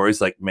categories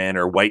like men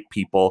or white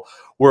people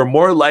were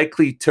more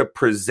likely to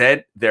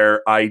present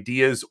their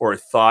ideas or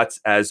thoughts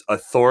as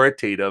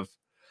authoritative,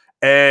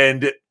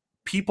 and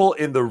people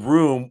in the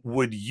room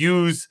would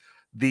use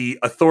the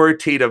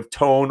authoritative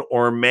tone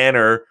or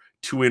manner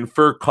to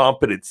infer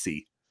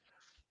competency.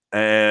 Do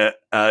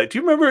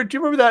you remember? Do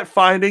you remember that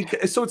finding?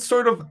 So it's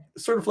sort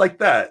of like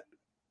that.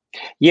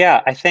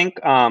 Yeah, I think,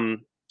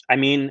 I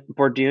mean,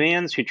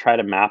 Bourdieuians who try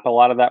to map a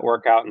lot of that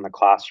work out in the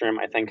classroom,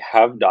 I think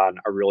have done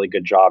a really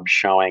good job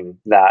showing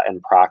that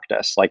in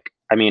practice. Like,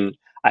 I mean,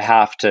 I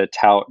have to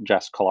tout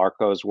Jess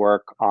Calarco's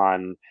work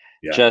on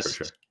Yeah, for sure.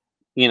 just,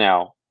 you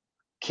know,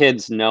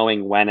 kids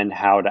knowing when and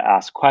how to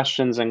ask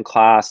questions in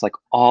class. Like,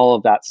 all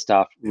of that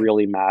stuff Yeah.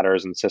 really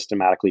matters and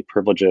systematically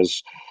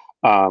privileges,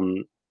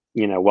 um,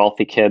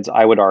 wealthy kids.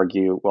 I would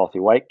argue wealthy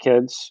white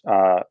kids,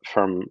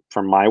 from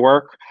my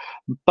work.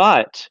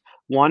 But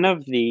one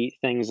of the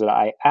things that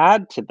I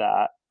add to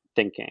that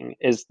thinking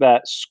is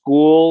that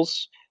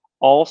schools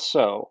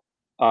also,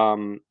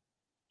 um,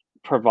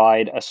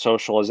 provide a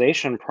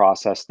socialization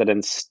process that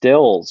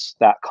instills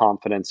that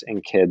confidence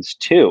in kids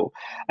too.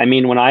 I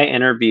mean, when I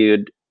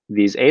interviewed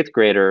these eighth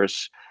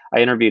graders, I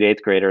interviewed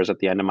eighth graders at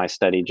the end of my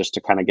study just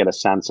to kind of get a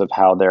sense of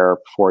how their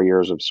 4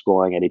 years of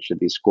schooling at each of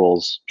these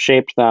schools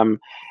shaped them.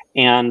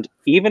 And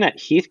even at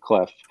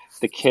Heathcliff,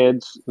 the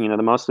kids, the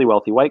mostly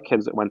wealthy white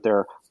kids that went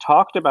there,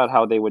 talked about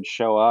how they would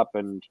show up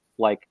and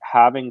like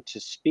having to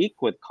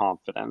speak with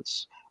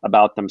confidence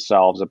about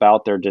themselves,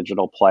 about their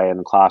digital play in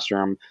the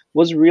classroom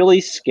was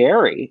really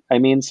scary. I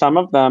mean, some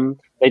of them,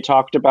 they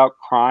talked about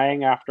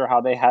crying after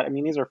how they had, I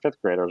mean, these are fifth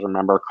graders,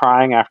 remember,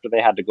 crying after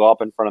they had to go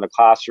up in front of the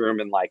classroom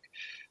and like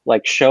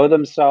show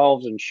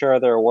themselves and share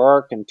their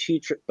work, and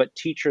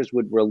teachers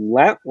would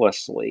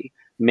relentlessly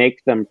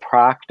make them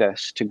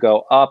practice to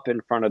go up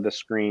in front of the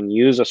screen,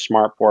 use a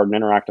smartboard, an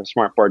interactive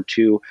smartboard,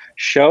 to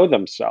show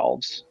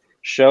themselves,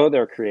 show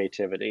their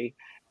creativity.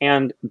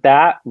 And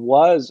that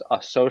was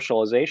a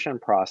socialization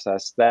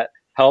process that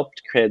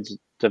helped kids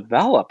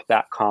develop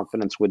that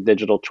confidence with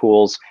digital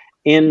tools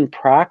in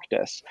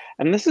practice.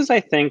 And this is, I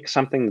think,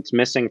 something that's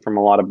missing from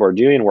a lot of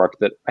Bourdieuian work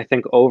that I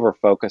think over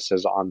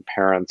focuses on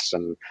parents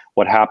and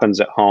what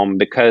happens at home.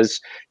 Because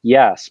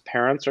yes,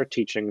 parents are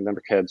teaching their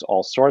kids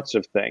all sorts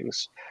of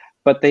things,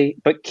 but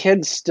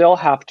kids still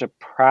have to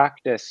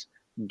practice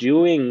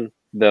doing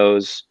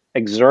those,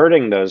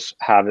 exerting those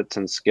habits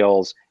and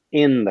skills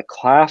in the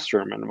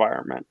classroom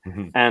environment.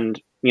 Mm-hmm.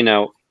 And,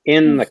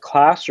 in the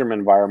classroom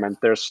environment,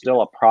 there's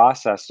still a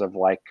process of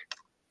like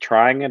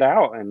trying it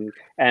out.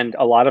 And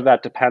a lot of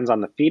that depends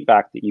on the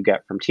feedback that you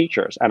get from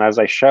teachers. And as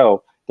I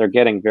show, they're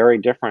getting very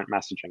different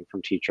messaging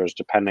from teachers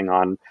depending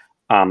on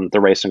the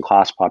race and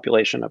class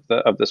population of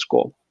the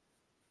school.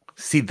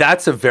 See,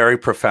 that's a very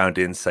profound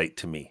insight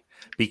to me,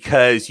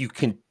 because you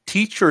can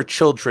teach your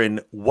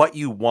children what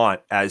you want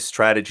as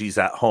strategies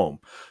at home.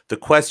 The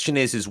question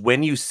is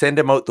when you send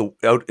them out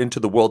into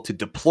the world to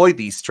deploy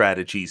these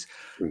strategies,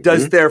 Mm-hmm.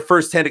 does their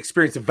firsthand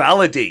experience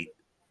validate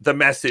the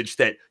message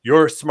that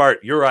you're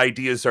smart, your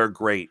ideas are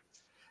great?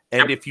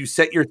 And if you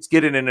set your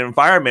kid in an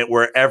environment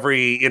where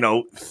every,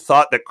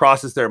 thought that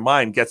crosses their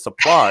mind gets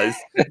applause,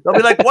 they'll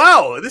be like,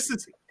 wow,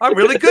 I'm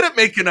really good at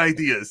making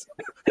ideas.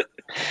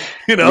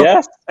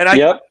 Yes. And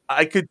Yep.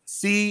 I could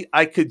see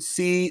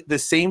the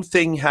same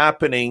thing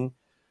happening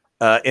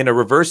in a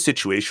reverse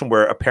situation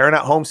where a parent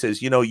at home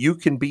says, you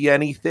can be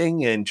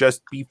anything and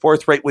just be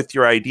forthright with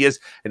your ideas.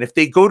 And if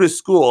they go to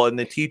school and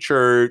the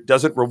teacher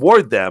doesn't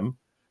reward them,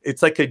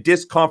 it's like a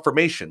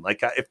disconfirmation.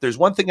 Like if there's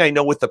one thing I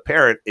know with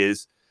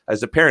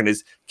as a parent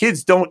is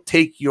kids don't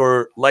take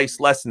your life's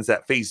lessons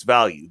at face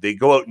value. They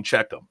go out and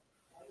check them,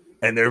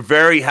 and they're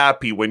very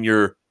happy when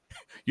your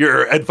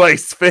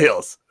advice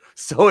fails.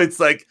 So it's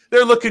like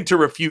they're looking to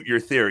refute your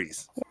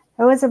theories.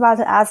 I was about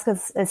to ask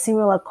a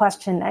similar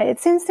question. It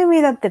seems to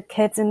me that the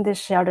kids in this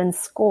Sheldon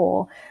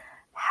school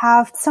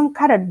have some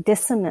kind of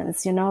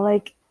dissonance,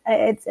 like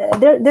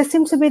there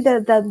seems to be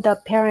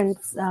the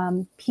parents'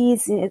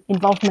 piece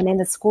involvement in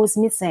the school is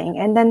missing.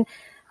 And then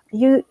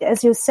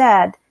as you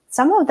said,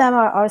 some of them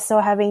are also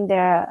having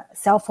their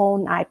cell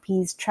phone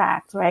IPs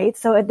tracked, right?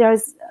 So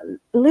there's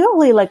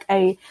literally like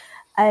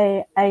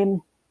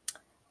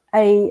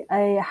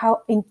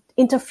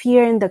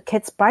interfere in the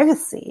kids'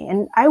 privacy.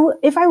 And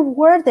if I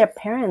were their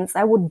parents,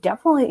 I would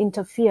definitely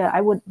interfere.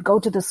 I would go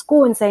to the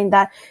school and saying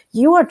that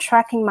you are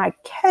tracking my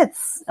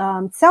kids'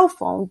 cell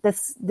phone.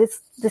 This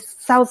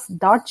sounds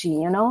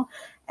dodgy,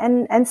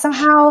 and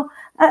somehow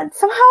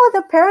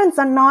the parents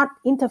are not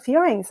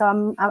interfering.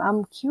 So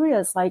I'm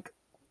curious, like,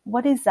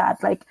 what is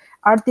that? Like,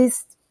 are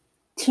these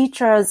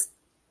teachers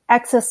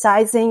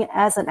exercising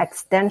as an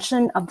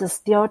extension of the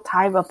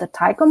stereotype of the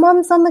tiger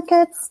moms on the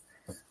kids?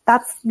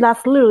 That's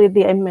literally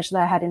the image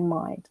that I had in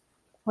mind.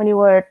 when you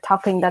were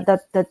talking that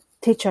the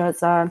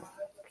teachers are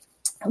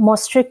more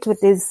strict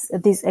with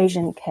these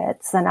Asian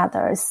kids than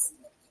others.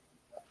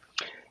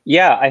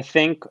 Yeah, I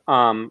think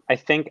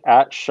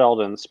at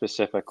Sheldon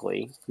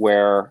specifically,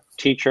 where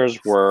teachers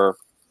were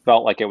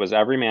felt like it was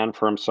every man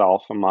for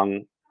himself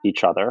among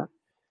each other,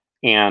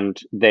 and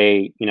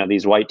they,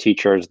 these white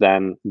teachers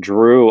then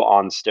drew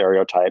on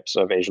stereotypes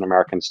of Asian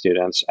American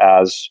students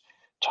as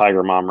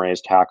tiger mom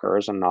raised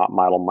hackers and not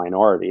model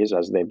minorities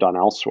as they've done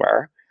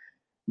elsewhere,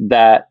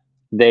 that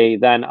they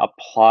then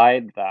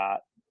applied that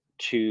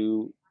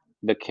to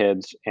the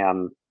kids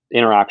and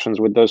interactions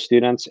with those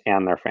students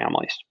and their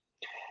families.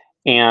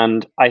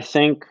 And I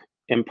think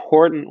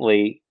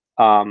importantly,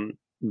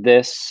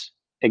 this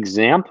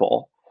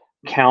example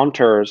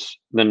counters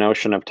the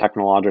notion of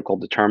technological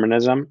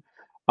determinism,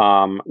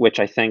 which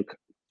I think,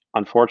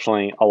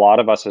 unfortunately, a lot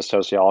of us as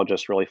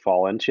sociologists really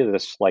fall into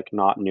this like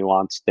not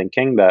nuanced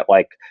thinking that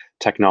like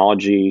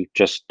technology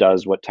just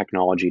does what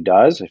technology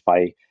does. If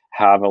I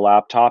have a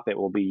laptop, it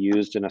will be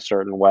used in a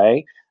certain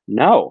way.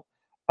 No.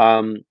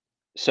 Um,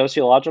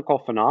 Sociological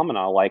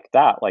phenomena like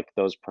that, like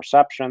those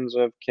perceptions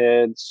of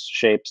kids,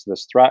 shapes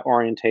this threat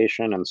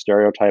orientation and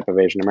stereotype of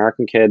Asian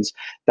American kids,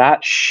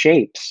 that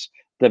shapes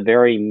the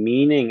very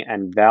meaning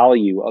and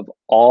value of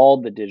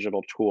all the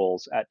digital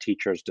tools at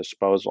teachers'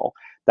 disposal.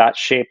 That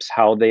shapes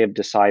how they have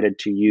decided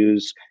to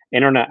use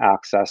internet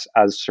access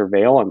as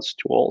surveillance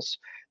tools.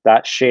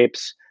 That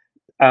shapes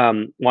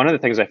one of the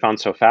things I found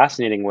so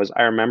fascinating was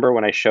I remember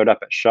when I showed up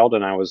at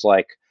Sheldon, I was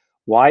like,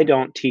 why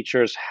don't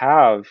teachers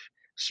have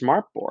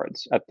smart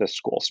boards at this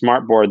school?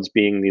 Smart boards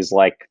being these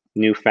like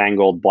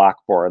newfangled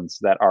blackboards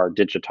that are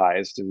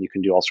digitized and you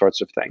can do all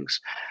sorts of things.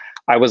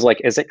 I was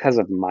like, is it because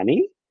of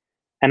money?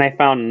 And I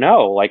found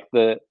no, like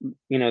they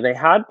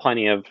had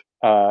plenty of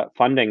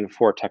funding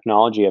for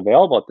technology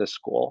available at this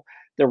school.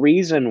 The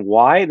reason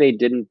why they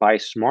didn't buy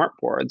smart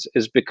boards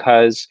is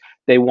because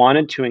they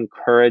wanted to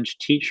encourage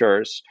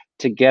teachers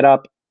to get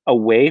up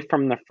away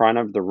from the front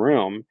of the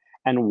room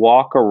and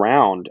walk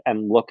around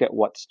and look at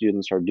what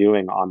students are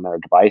doing on their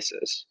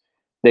devices.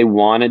 They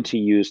wanted to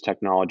use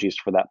technologies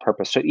for that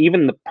purpose. So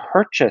even the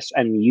purchase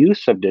and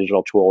use of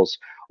digital tools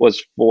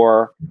was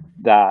for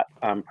that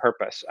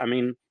purpose. I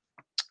mean,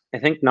 I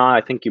think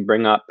you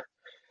bring up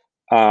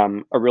a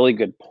really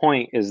good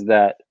point is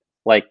that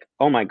like,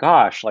 oh my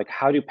gosh, like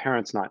how do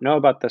parents not know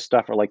about this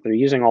stuff? Or like they're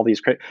using all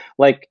these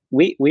like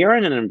we are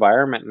in an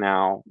environment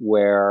now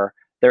where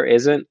there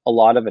isn't a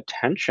lot of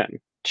attention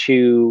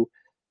to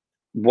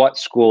what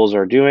schools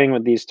are doing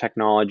with these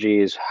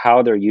technologies,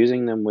 how they're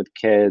using them with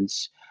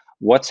kids,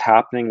 what's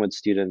happening with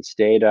students'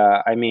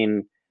 data. I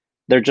mean,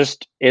 there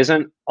just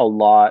isn't a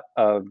lot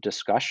of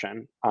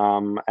discussion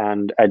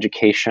and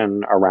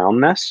education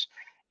around this,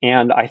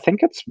 and I think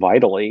it's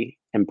vitally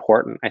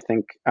important. I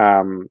think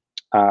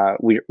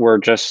we're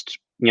just,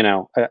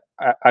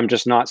 I'm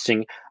just not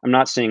seeing. I'm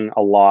not seeing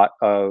a lot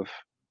of,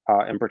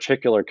 in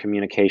particular,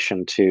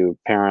 communication to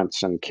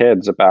parents and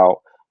kids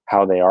about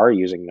how they are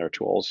using their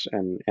tools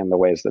and the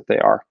ways that they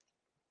are.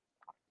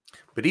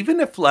 But even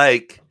if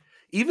like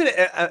even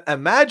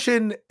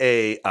imagine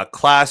a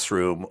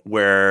classroom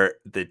where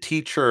the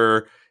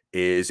teacher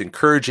is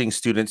encouraging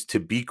students to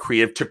be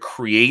creative, to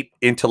create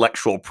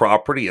intellectual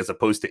property as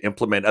opposed to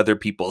implement other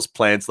people's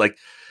plans. Like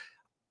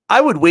I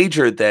would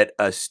wager that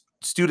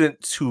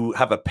students who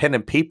have a pen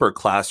and paper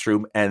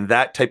classroom and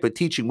that type of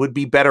teaching would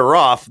be better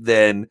off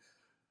than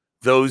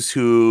those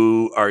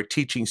who are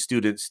teaching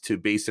students to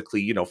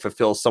basically,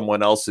 fulfill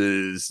someone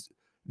else's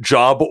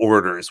job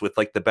orders with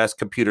like the best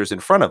computers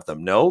in front of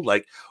them. No,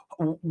 like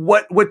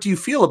what do you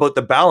feel about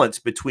the balance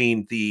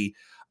between the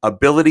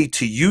ability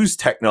to use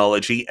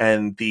technology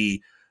and the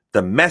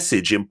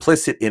message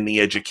implicit in the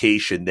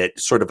education that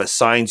sort of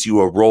assigns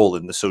you a role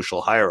in the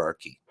social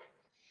hierarchy?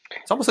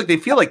 It's almost like they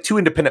feel like two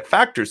independent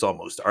factors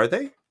almost, are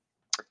they?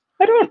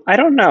 I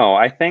don't know.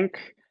 I think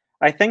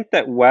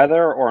that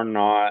whether or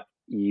not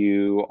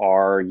you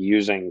are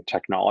using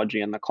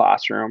technology in the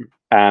classroom,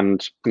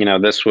 and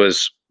this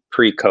was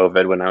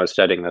pre-COVID when I was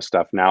studying this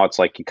stuff. Now it's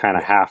like you kind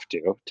of Yeah. have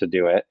to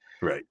do it.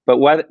 Right. But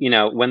whether,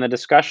 when the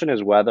discussion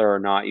is whether or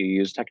not you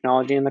use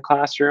technology in the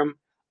classroom,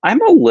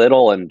 I'm a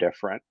little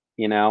indifferent.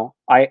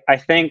 I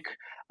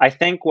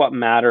think what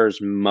matters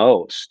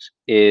most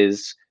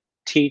is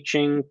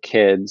teaching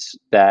kids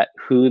that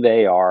who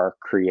they are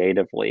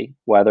creatively,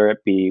 whether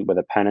it be with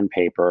a pen and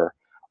paper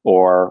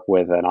or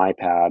with an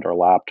iPad or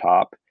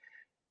laptop,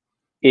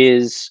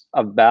 is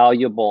a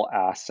valuable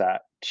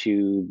asset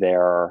to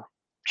their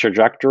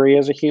trajectory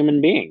as a human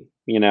being.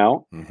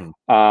 Hmm.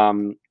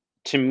 Um,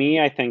 to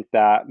me, I think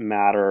that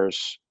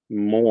matters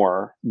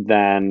more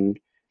than,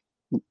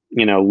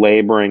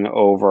 laboring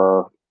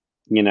over,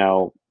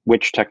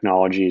 which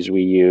technologies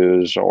we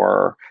use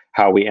or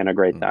how we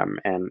integrate Hmm. them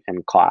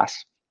in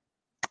class.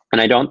 And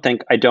I don't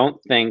think,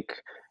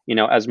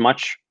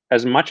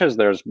 as much as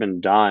there's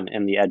been done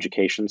in the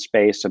education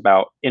space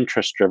about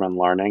interest driven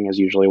learning is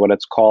usually what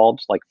it's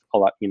called, like a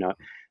lot,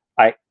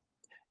 I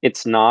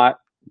it's not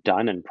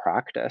done in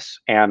practice.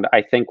 And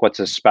I think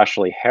what's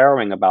especially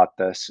harrowing about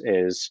this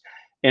is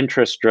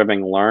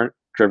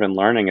driven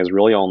learning is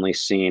really only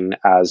seen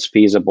as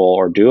feasible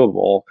or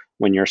doable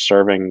when you're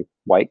serving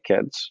white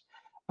kids.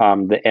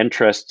 The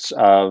interests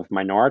of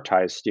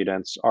minoritized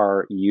students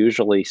are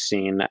usually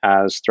seen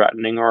as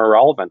threatening or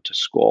irrelevant to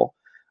school.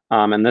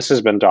 And this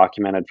has been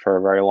documented for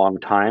a very long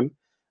time.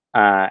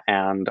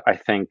 And I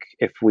think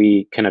if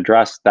we can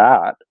address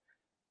that,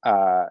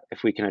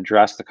 if we can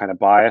address the kind of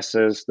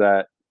biases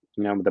that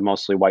the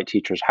mostly white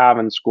teachers have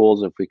in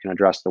schools, if we can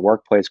address the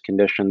workplace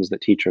conditions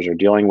that teachers are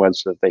dealing with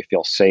so that they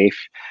feel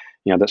safe,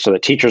 so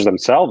that teachers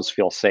themselves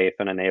feel safe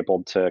and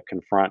enabled to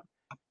confront,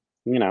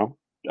 you know,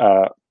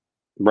 uh,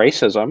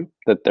 racism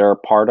that they're a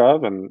part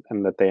of and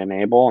that they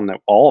enable and that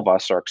all of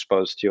us are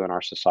exposed to in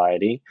our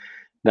society,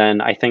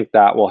 then I think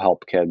that will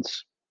help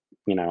kids,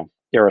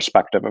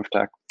 irrespective of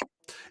tech.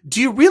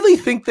 Do you really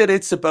think that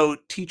it's about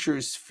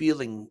teachers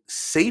feeling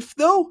safe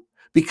though?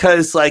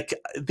 Because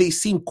they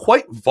seem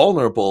quite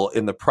vulnerable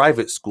in the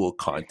private school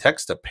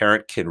context. A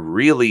parent can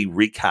really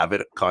wreak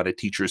havoc on a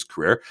teacher's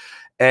career.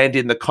 And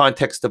in the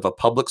context of a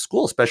public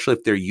school, especially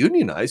if they're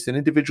unionized, an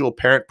individual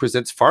parent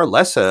presents far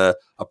less a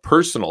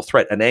personal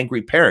threat. An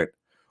angry parent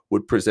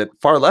would present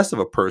far less of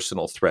a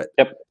personal threat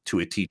Yep. to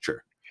a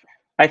teacher.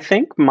 That's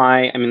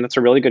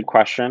a really good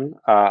question.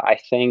 I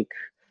think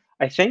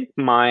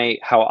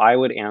how I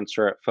would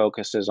answer it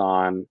focuses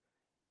on,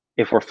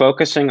 if we're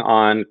focusing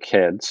on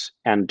kids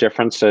and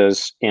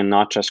differences in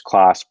not just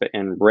class, but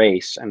in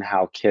race and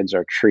how kids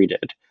are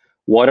treated,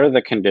 what are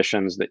the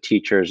conditions that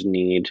teachers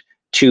need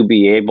to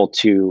be able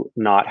to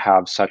not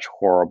have such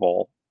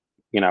horrible,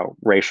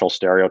 racial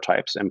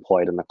stereotypes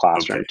employed in the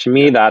classroom? Okay. To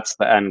me, Yeah. that's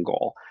the end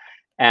goal.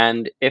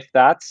 And if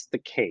that's the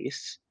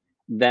case,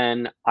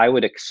 then I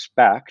would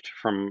expect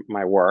from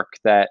my work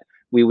that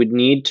we would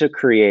need to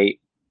create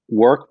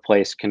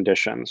workplace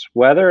conditions,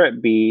 whether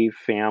it be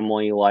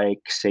family like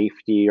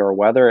safety or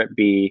whether it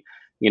be,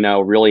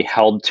 really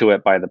held to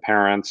it by the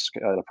parents,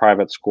 the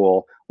private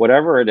school,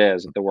 whatever it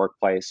is at the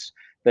workplace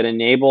that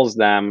enables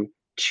them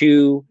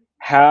to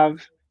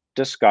have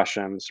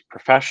discussions,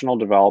 professional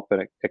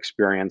development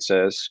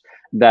experiences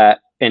that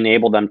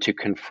enable them to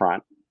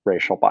confront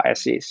racial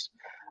biases.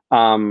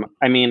 I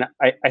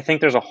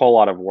think there's a whole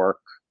lot of work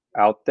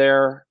out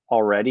there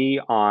already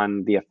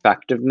on the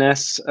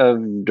effectiveness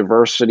of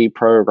diversity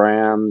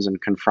programs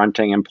and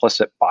confronting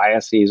implicit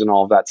biases and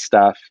all of that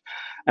stuff.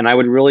 And I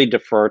would really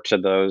defer to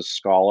those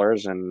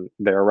scholars and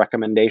their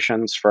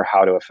recommendations for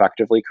how to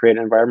effectively create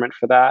an environment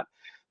for that.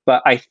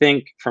 But I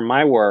think for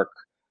my work,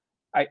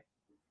 I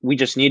we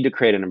just need to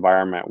create an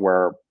environment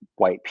where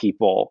white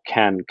people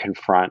can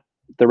confront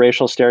the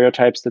racial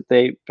stereotypes that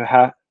they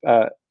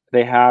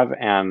have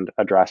and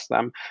address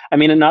them.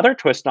 Another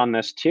twist on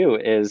this too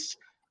is,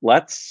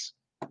 let's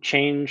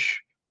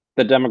change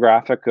the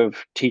demographic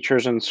of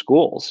teachers in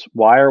schools.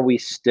 Why are we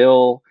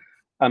still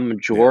a Yeah.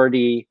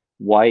 majority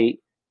white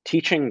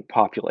teaching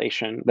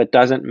population that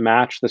doesn't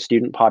match the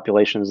student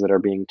populations that are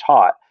being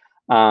taught?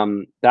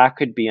 That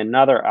could be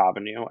another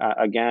avenue,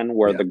 again,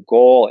 where Yeah. the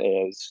goal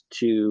is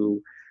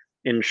to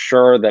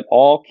ensure that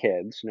all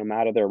kids, no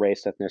matter their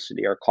race,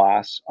 ethnicity, or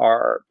class,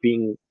 are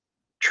being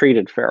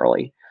treated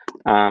fairly.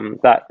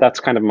 That's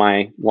kind of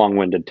my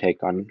long-winded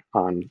take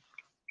on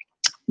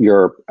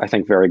your, I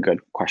think, very good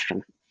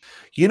question.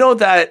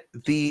 That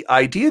the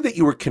idea that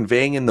you were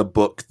conveying in the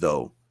book,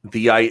 though,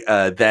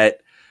 that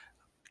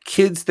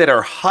kids that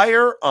are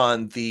higher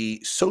on the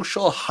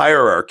social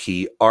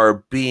hierarchy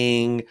are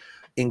being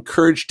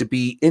encouraged to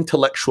be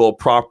intellectual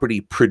property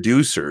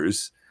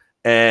producers.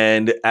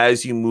 And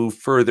as you move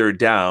further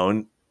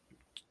down,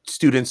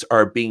 students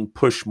are being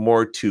pushed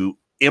more to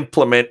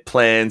implement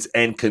plans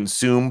and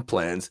consume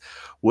plans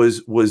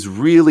was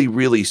really,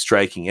 really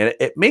striking. And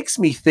it makes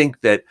me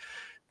think that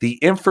the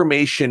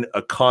information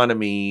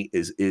economy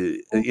is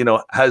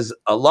has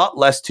a lot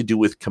less to do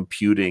with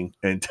computing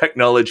and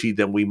technology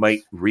than we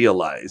might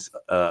realize.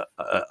 A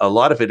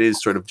lot of it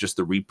is sort of just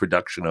the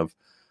reproduction of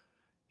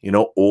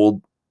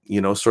old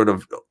sort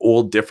of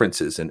old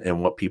differences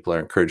and what people are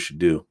encouraged to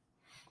do.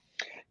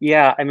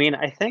 Yeah,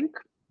 I think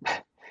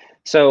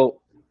so.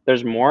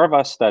 There's more of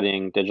us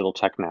studying digital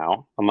tech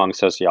now among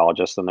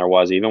sociologists than there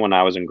was even when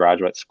I was in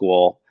graduate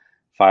school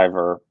 5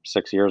 or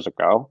 6 years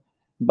ago.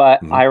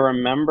 But Mhm. I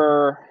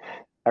remember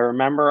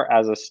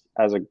as a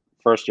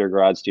first year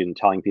grad student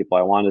telling people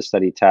I wanted to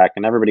study tech,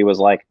 and everybody was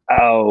like,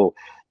 "Oh,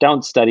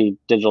 don't study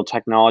digital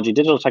technology.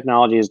 Digital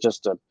technology is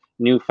just a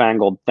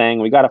newfangled thing.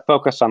 We got to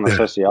focus on the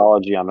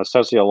sociology, on the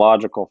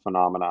sociological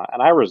phenomena."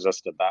 And I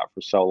resisted that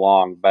for so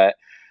long, but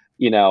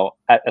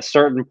at a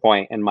certain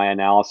point in my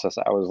analysis,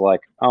 I was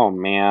like, oh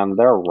man,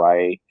 they're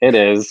right. It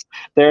is.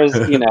 There's,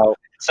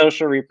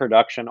 social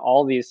reproduction,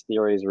 all these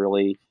theories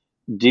really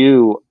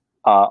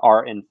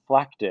are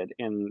inflected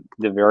in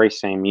the very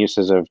same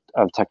uses of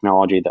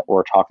technology that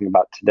we're talking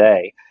about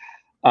today.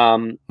 I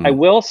Hmm.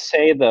 will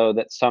say, though,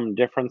 that some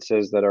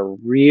differences that are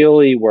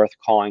really worth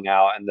calling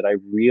out and that I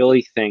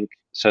really think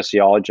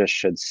sociologists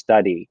should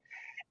study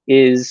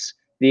is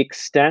the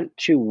extent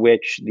to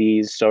which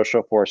these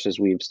social forces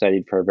we've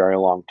studied for a very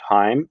long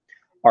time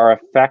are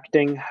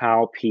affecting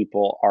how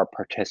people are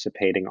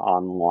participating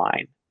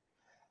online.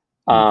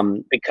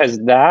 Because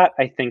that,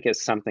 I think,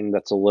 is something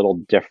that's a little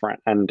different.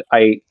 And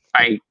I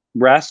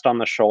rest on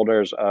the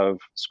shoulders of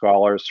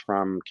scholars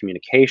from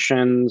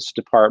communications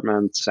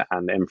departments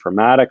and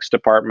informatics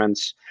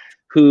departments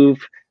who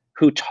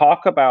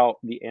talk about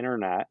the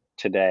internet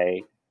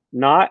today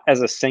not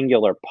as a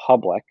singular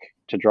public,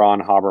 to draw on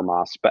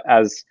Habermas, but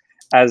as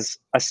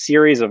a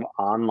series of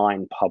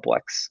online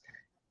publics.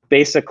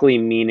 Basically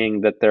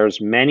meaning that there's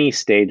many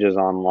stages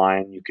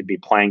online. You could be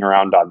playing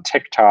around on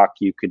TikTok.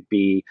 You could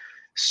be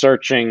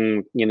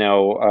searching,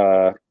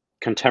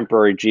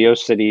 contemporary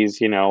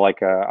GeoCities,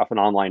 like an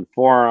online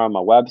forum,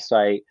 a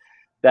website.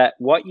 That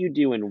what you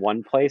do in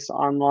one place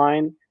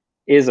online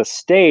is a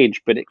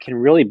stage, but it can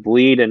really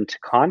bleed into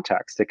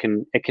context. It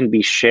can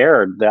be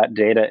shared. That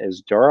data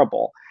is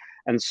durable.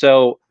 And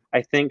so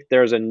I think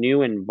there's a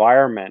new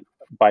environment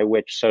by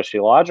which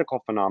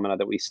sociological phenomena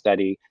that we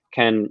study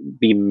can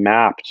be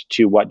mapped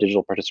to what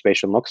digital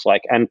participation looks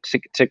like. And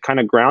to kind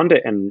of ground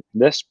it in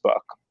this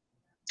book,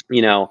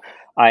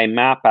 I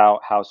map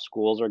out how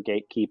schools are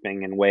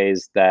gatekeeping in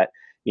ways that,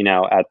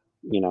 at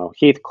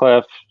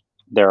Heathcliff,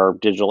 their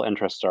digital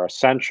interests are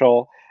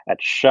essential.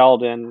 At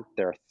Sheldon,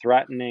 they're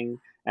threatening.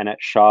 And at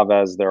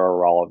Chavez, they're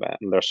irrelevant.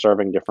 And they're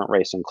serving different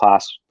race and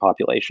class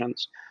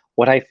populations.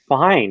 What I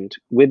find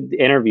with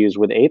interviews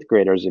with 8th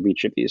graders of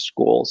each of these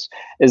schools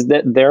is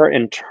that they're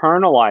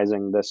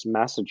internalizing this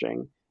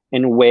messaging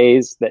in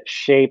ways that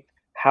shape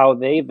how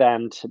they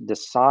then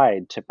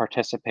decide to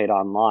participate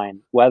online,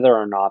 whether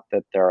or not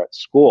that they're at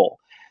school.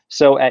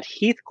 So at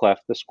Heathcliff,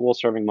 the school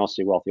serving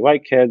mostly wealthy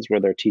white kids, where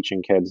they're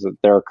teaching kids that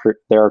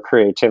their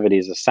creativity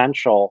is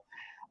essential,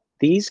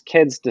 these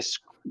kids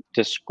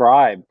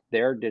describe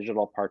their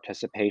digital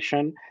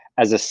participation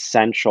as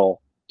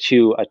essential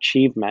to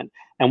achievement.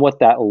 And what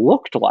that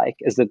looked like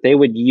is that they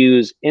would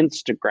use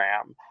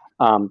Instagram,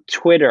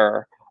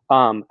 Twitter,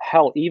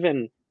 hell,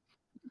 even,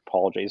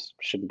 apologies,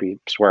 shouldn't be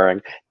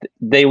swearing.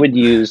 They would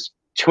use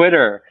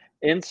Twitter,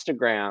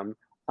 Instagram,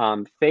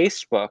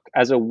 Facebook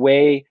as a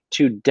way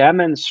to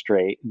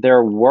demonstrate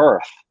their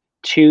worth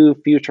to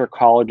future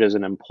colleges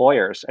and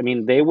employers. I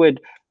mean,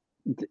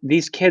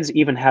 these kids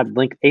even had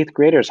 8th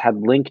graders had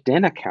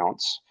LinkedIn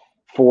accounts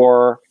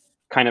for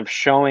kind of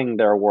showing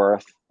their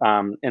worth,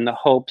 in the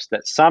hopes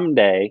that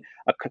someday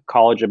a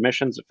college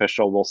admissions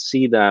official will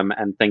see them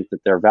and think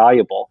that they're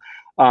valuable.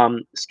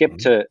 Skip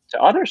to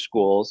other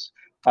schools,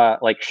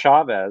 like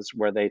Chavez,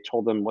 where they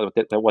told them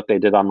that what they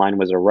did online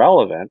was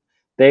irrelevant.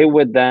 They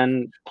would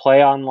then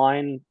play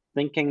online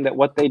thinking that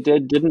what they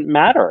didn't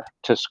matter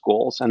to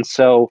schools. And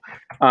so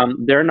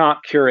they're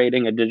not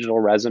curating a digital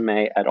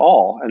resume at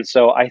all. And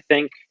so I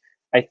think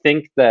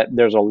that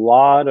there's a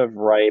lot of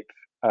ripe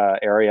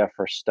area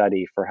for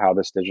study for how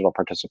this digital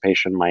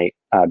participation might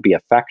be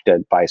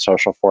affected by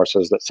social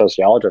forces that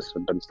sociologists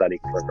have been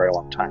studying for a very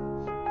long time.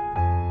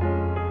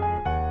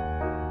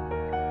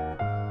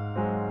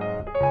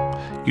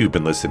 You've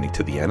been listening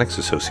to the Annex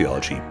of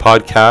Sociology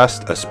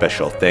podcast. A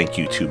special thank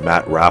you to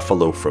Matt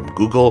Rafalow from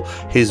Google.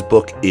 His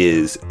book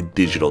is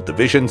Digital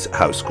Divisions: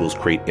 How Schools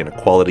Create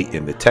Inequality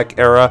in the Tech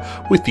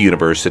Era, with the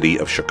University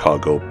of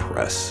Chicago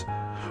Press.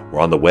 We're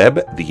on the web,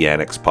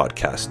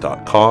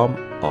 theannexpodcast.com,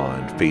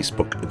 on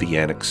Facebook, The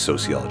Annex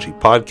Sociology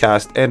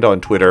Podcast, and on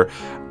Twitter,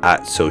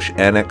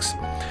 @SocAnnex.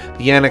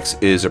 The Annex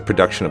is a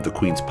production of the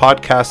Queen's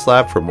Podcast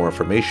Lab. For more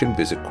information,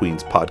 visit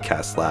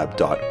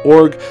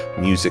queenspodcastlab.org.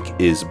 Music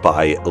is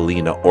by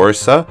Lena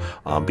Orsa.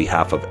 On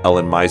behalf of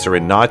Ellen Miser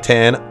and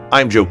Natan,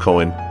 I'm Joe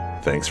Cohen.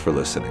 Thanks for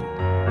listening.